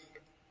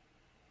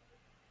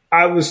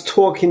 I was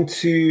talking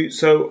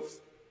so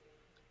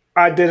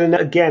I did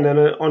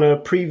on a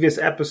previous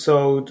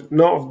episode,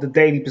 not of the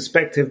Daily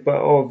Perspective, but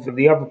of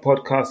the other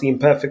podcast, the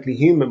Imperfectly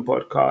Human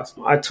podcast.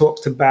 I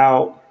talked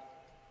about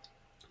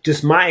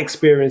just my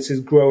experiences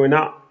growing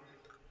up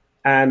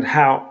and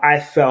how I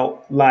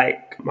felt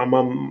like my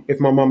mum, if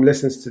my mum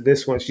listens to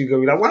this one, she's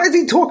going to be like, why is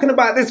he talking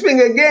about this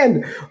thing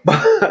again? But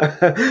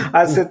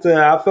I said to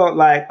her, I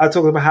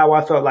talked about how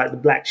I felt like the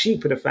black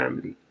sheep of the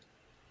family.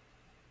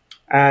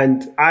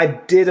 And I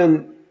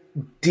didn't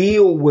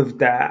deal with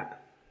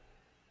that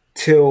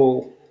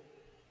till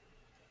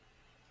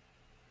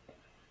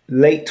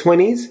late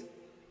 20s,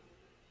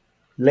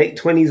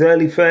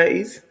 early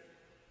 30s.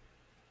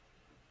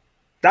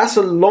 That's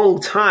a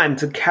long time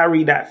to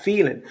carry that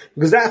feeling,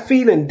 because that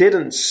feeling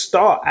didn't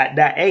start at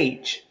that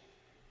age.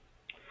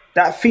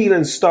 That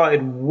feeling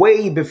started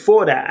way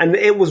before that. And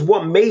it was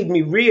what made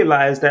me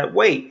realize that,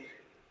 wait,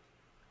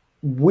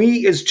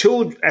 we as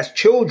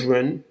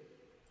children,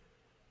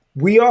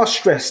 we are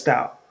stressed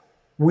out.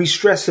 We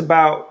stress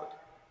about,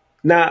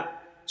 now,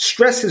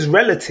 stress is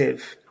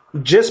relative.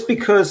 Just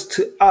because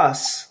to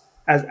us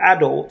as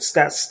adults,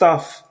 that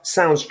stuff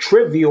sounds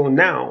trivial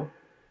now,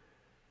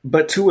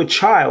 but to a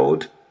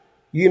child,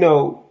 you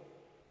know,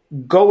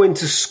 going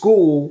to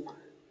school.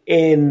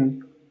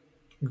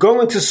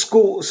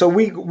 So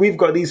we've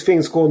got these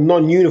things called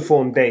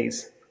non-uniform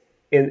days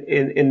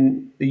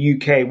in the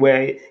UK,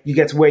 where you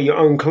get to wear your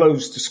own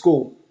clothes to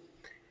school.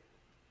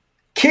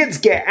 Kids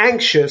get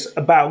anxious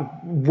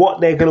about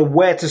what they're going to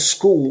wear to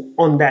school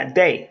on that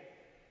day,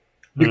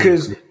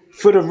 because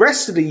for the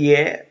rest of the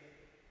year,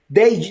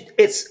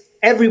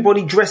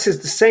 everybody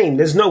dresses the same.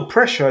 There's no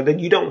pressure that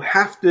you don't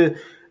have to.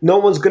 No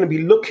one's going to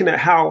be looking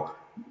at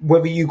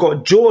whether you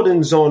got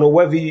Jordans on, or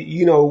whether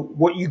you know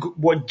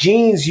what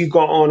jeans you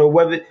got on, or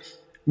whether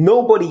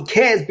nobody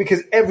cares,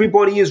 because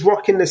everybody is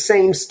rocking the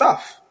same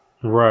stuff.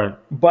 Right.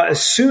 But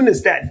as soon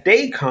as that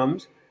day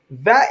comes,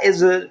 that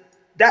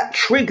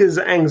triggers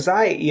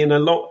anxiety in a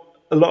lot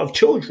of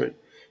children.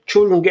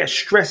 Children get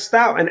stressed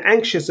out and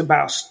anxious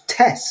about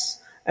tests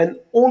and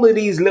all of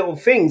these little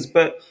things.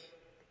 But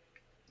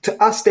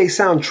to us, they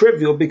sound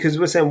trivial, because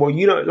we're saying, well,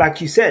 you know, like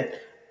you said,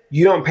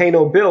 you don't pay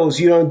no bills,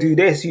 you don't do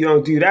this, you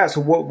don't do that. So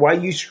why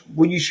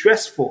were you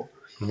stressed for?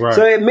 Right.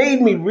 So it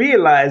made me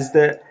realize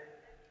that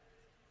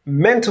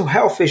mental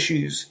health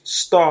issues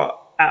start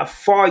at a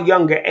far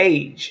younger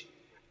age.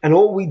 And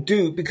all we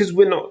do, because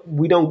we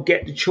don't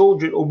get the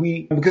children,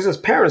 because as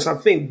parents, I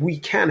think we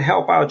can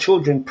help our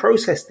children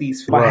process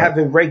these by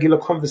having regular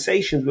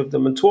conversations with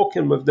them and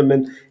talking with them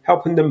and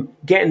helping them,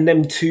 getting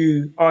them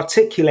to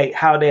articulate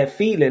how they're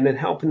feeling and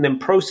helping them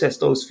process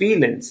those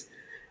feelings.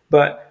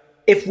 But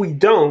if we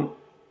don't,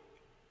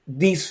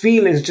 these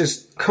feelings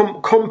just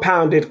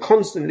compounded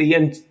constantly,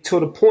 and to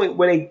the point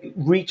where they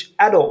reach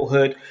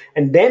adulthood,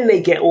 and then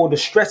they get all the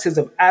stresses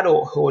of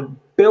adulthood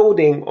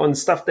building on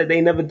stuff that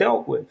they never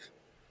dealt with.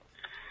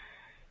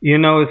 You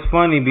know, it's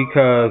funny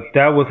because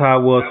that was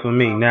how it was for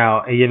me.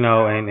 Now, you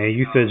know, and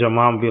you said your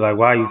mom would be like,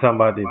 why are you talking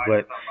about this?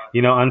 But,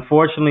 you know,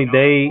 unfortunately,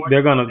 they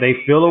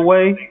feel a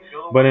way,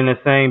 but in the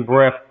same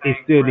breath, it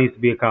still needs to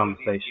be a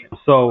conversation.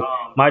 So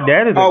my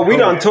dad is... we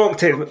done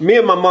talked it. Me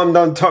and my mom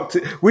done talked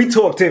it. We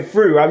talked it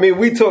through. I mean,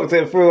 we talked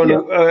it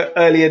through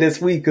earlier this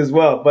week as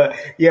well. But,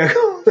 yeah.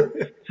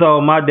 So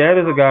my dad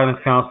is a guidance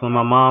counselor.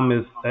 My mom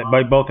is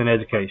both in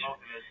education.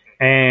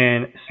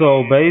 And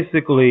so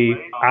basically,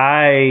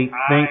 I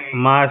think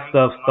my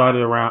stuff started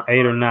around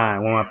 8 or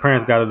 9 when my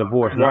parents got a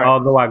divorce. Now,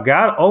 although I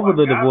got over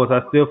the divorce, I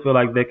still feel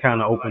like they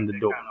kind of opened the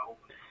door.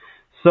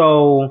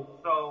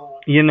 So,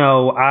 you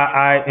know,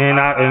 I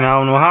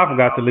don't know how I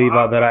forgot to leave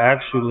out that I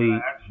actually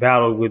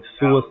battled with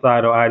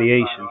suicidal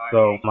ideation.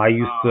 So I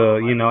used to,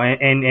 you know,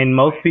 and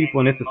most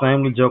people, and it's the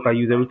same little joke I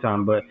use every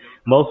time, but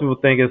most people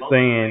think it's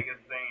saying,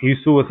 you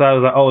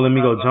suicidal, like, oh, let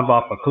me go jump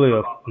off a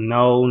cliff.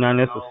 No, not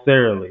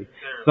necessarily.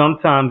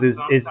 Sometimes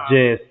it's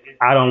just,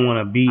 I don't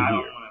want to be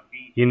here.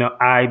 You know,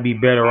 I'd be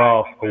better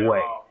off away.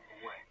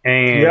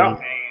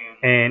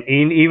 And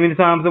even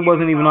times it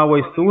wasn't even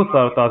always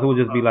suicidal thoughts. It would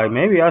just be like,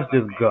 maybe I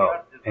should just go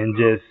and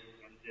just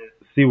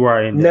see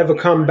where I end up. Never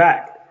come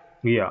back.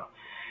 Yeah.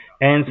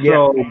 And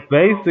so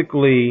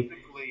basically,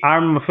 I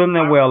remember feeling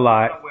that way a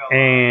lot.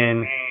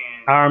 And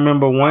I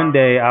remember one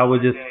day I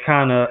would just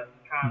kind of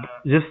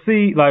just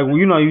see, like,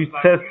 you know, you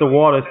test the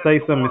water, say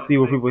something and see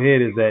where people's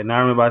head is at. And I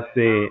remember I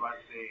said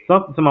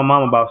something to my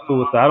mom about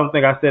suicide. I don't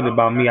think I said it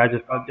about me. I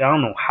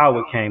don't know how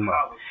it came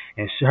up.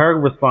 And her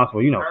response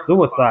was, you know,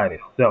 suicide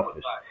is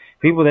selfish.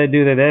 People that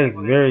do that is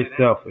very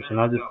selfish. And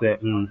I just said,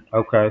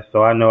 okay,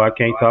 so I know I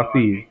can't talk to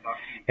you.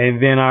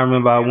 And then I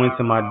remember I went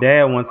to my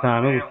dad one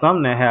time. It was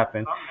something that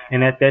happened.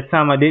 And at that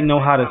time, I didn't know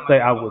how to say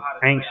I was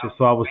anxious.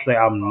 So I would say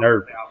I'm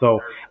nervous. So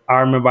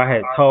I remember I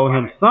had told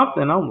him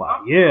something. I'm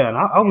like, yeah. And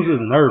I was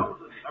just nervous.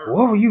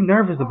 What were you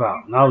nervous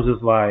about? And I was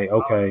just like,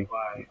 okay,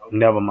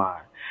 never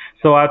mind.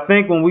 So I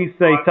think when we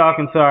say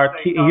talking to our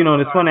kids, you know,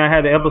 it's funny, I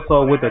had an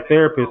episode with a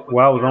therapist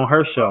while I was on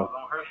her show.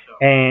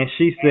 And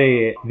she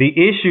said, the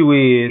issue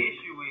is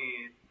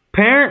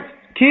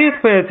kids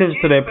pay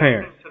attention to their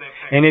parents.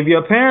 And if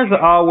your parents are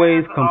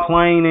always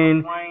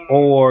complaining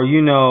or,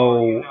 you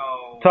know,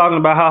 talking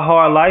about how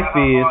hard life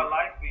is,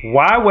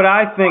 why would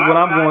I think what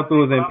I'm going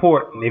through is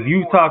important? If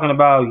you talking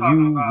about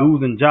you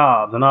losing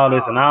jobs and all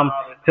this, and I'm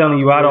telling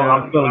you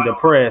I'm feeling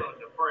depressed,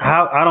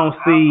 I don't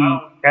see,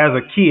 as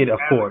a kid, of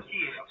course.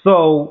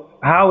 So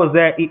how is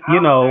that, you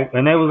know?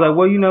 And they was like,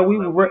 well, you know, we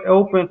were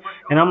open.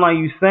 And I'm like,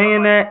 you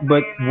saying that,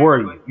 but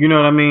were you? You know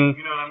what I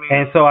mean?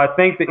 And so I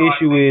think the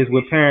issue is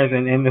with parents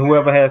and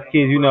whoever has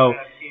kids, you know,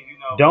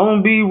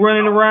 don't be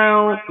running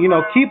around, you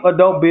know, keep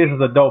adult business.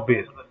 Don't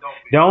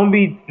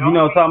be, you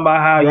know, talking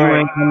about how you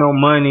ain't got no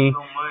money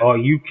or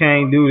you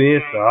can't do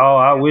this or, oh,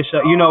 I wish,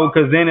 you know,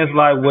 because then it's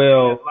like,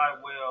 well,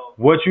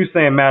 what you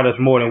saying matters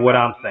more than what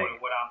I'm saying.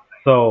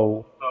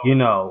 So, you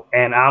know,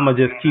 and I'm going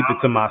to just keep it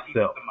to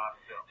myself.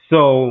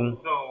 So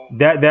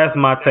that's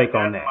my take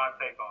on that.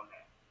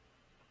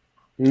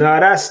 No,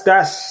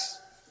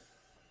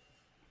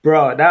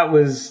 Bro,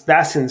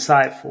 that's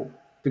insightful,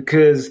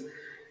 because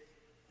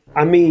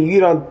I mean,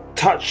 you done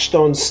touched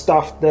on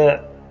stuff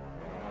that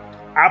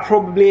I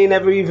probably ain't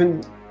ever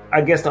even,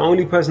 I guess the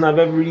only person I've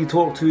ever really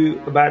talked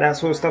to about that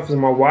sort of stuff is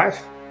my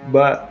wife.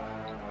 But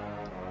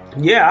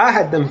yeah, I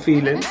had them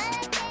feelings.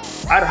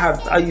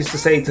 I used to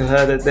say to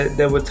her that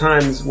there were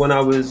times when I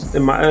was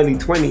in my early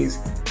 20s,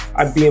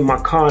 I'd be in my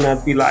car and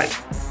I'd be like,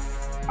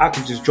 I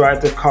could just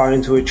drive the car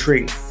into a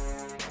tree.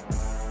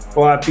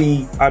 Or I'd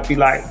be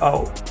like,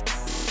 oh,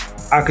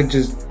 I could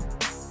just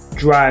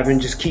drive and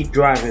just keep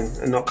driving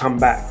and not come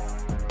back.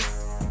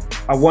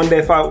 I wonder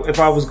if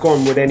I was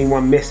gone, would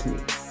anyone miss me?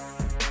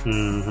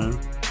 Mm-hmm.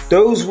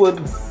 Those were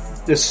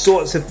the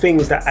sorts of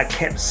things that I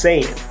kept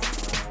saying.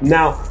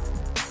 Now,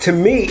 to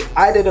me,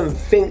 I didn't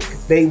think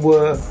they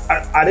were.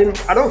 I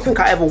don't think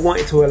I ever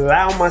wanted to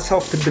allow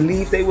myself to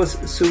believe they were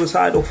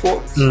suicidal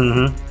thoughts.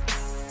 Mm-hmm.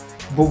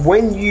 But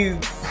when you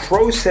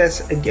process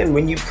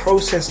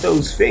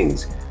those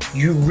things,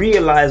 you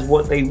realize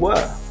what they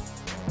were.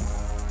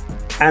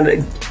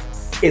 And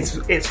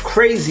it's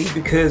crazy,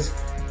 because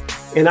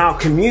in our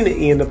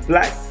community, in the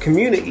black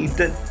community,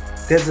 that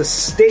there's a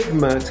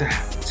stigma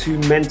to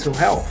mental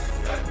health.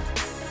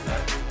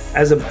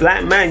 As a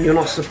black man, you're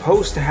not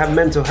supposed to have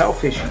mental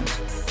health issues.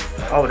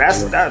 Oh,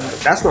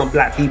 that's not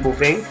black people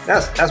thing.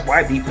 That's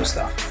white people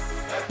stuff.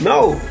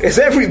 No, it's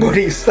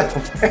everybody's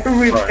stuff.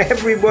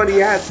 Everybody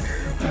has.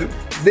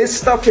 This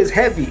stuff is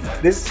heavy.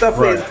 This stuff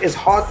is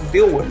hard to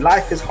deal with.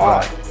 Life is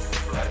hard.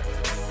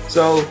 Right.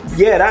 So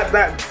yeah,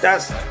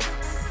 that's.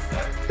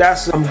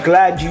 I'm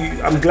glad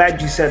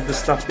you said the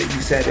stuff that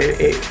you said.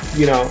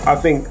 I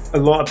think a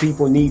lot of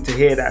people need to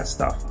hear that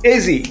stuff.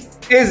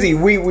 Izzy,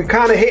 we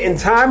kind of hitting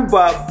time,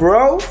 but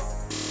bro,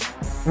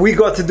 we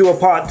got to do a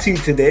part 2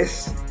 to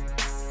this.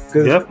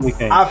 Definitely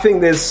can. I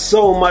think there's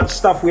so much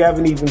stuff we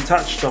haven't even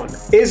touched on.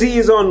 Izzy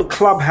is on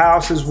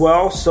Clubhouse as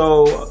well,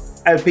 so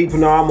as people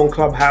know, I'm on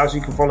Clubhouse.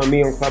 You can follow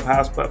me on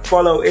Clubhouse, but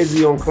follow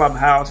Izzy on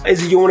Clubhouse.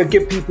 Izzy, you want to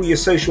give people your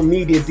social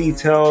media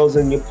details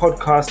and your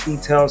podcast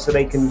details so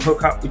they can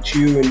hook up with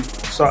you and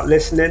start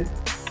listening?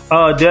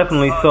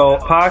 Definitely. So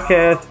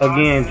podcast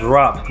again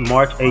drops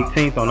March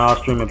 18th on all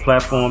streaming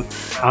platforms.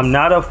 I'm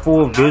not a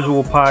full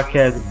visual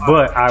podcast,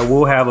 but I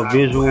will have more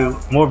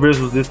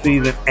visuals this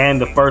season, and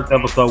the first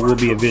episode will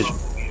be a visual.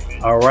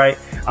 All right.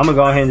 I'm going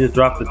to go ahead and just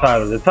drop the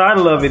title. The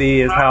title of it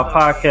is How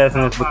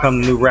Podcasting Has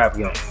Become the New Rap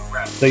Game.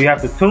 So you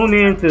have to tune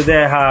in to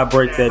that, how I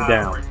break that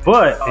down.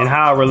 And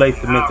how it relates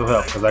to mental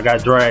health, because I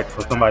got dragged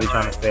for somebody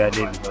trying to say I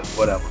didn't, but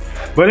whatever.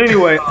 But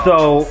anyway,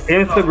 so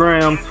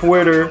Instagram,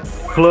 Twitter,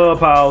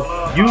 Clubhouse,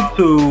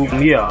 YouTube,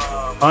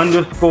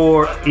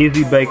 _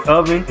 Izzy Bake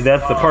Oven.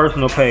 That's the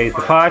personal page.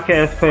 The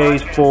podcast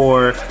page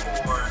for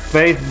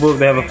Facebook,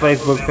 they have a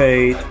Facebook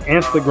page.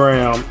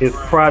 Instagram is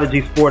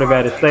Prodigy Sportive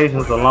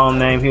Attestations, a long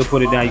name. He'll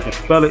put it down. You can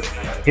spell it.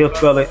 He'll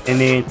spell it. And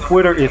then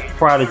Twitter is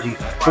Prodigy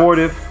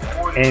Sportive.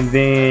 And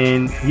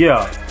then,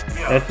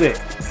 that's it.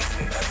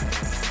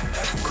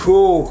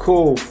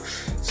 Cool.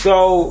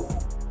 So,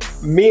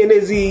 me and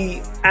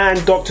Izzy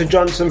and Dr.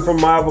 Johnson from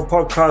my other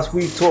podcast,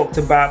 we talked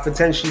about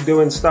potentially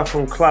doing stuff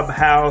on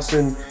Clubhouse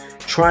and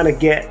trying to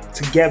get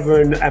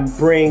together and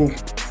bring,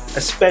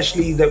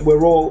 especially that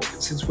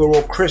since we're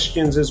all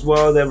Christians as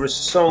well, there are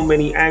so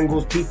many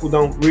angles. People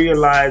don't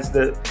realize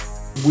that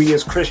we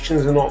as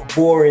Christians are not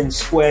boring,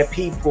 square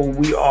people.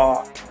 We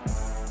are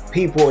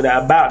people that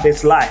are about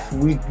this life.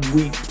 We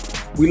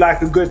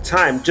like a good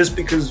time. Just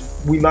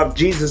because we love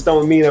Jesus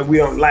don't mean that we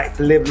don't like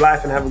to live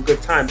life and have a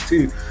good time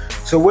too.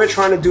 So we're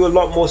trying to do a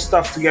lot more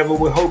stuff together.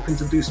 We're hoping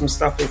to do some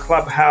stuff in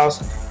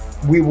Clubhouse.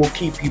 We will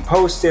keep you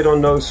posted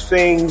on those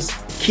things.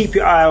 Keep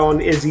your eye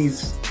on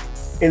Izzy's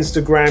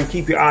Instagram.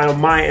 Keep your eye on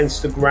my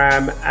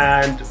Instagram,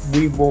 and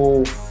we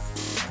will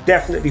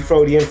definitely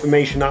throw the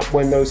information up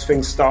when those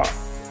things start,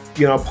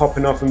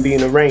 popping off and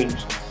being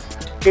arranged.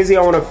 Izzy,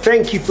 I want to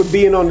thank you for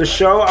being on the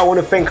show. I want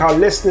to thank our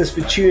listeners for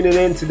tuning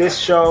in to this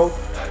show.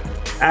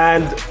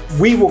 And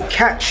we will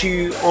catch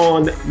you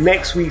on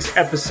next week's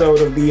episode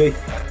of the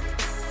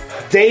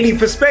Daily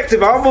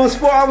Perspective. I almost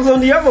thought I was on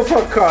the other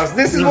podcast.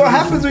 This is what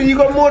happens when you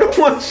got more than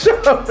one show.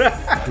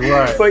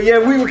 Right. But yeah,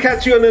 we will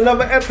catch you on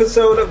another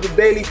episode of the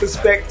Daily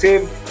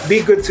Perspective.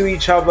 Be good to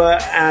each other,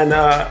 and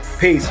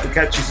peace. We'll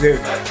catch you soon.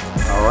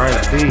 All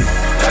right, peace.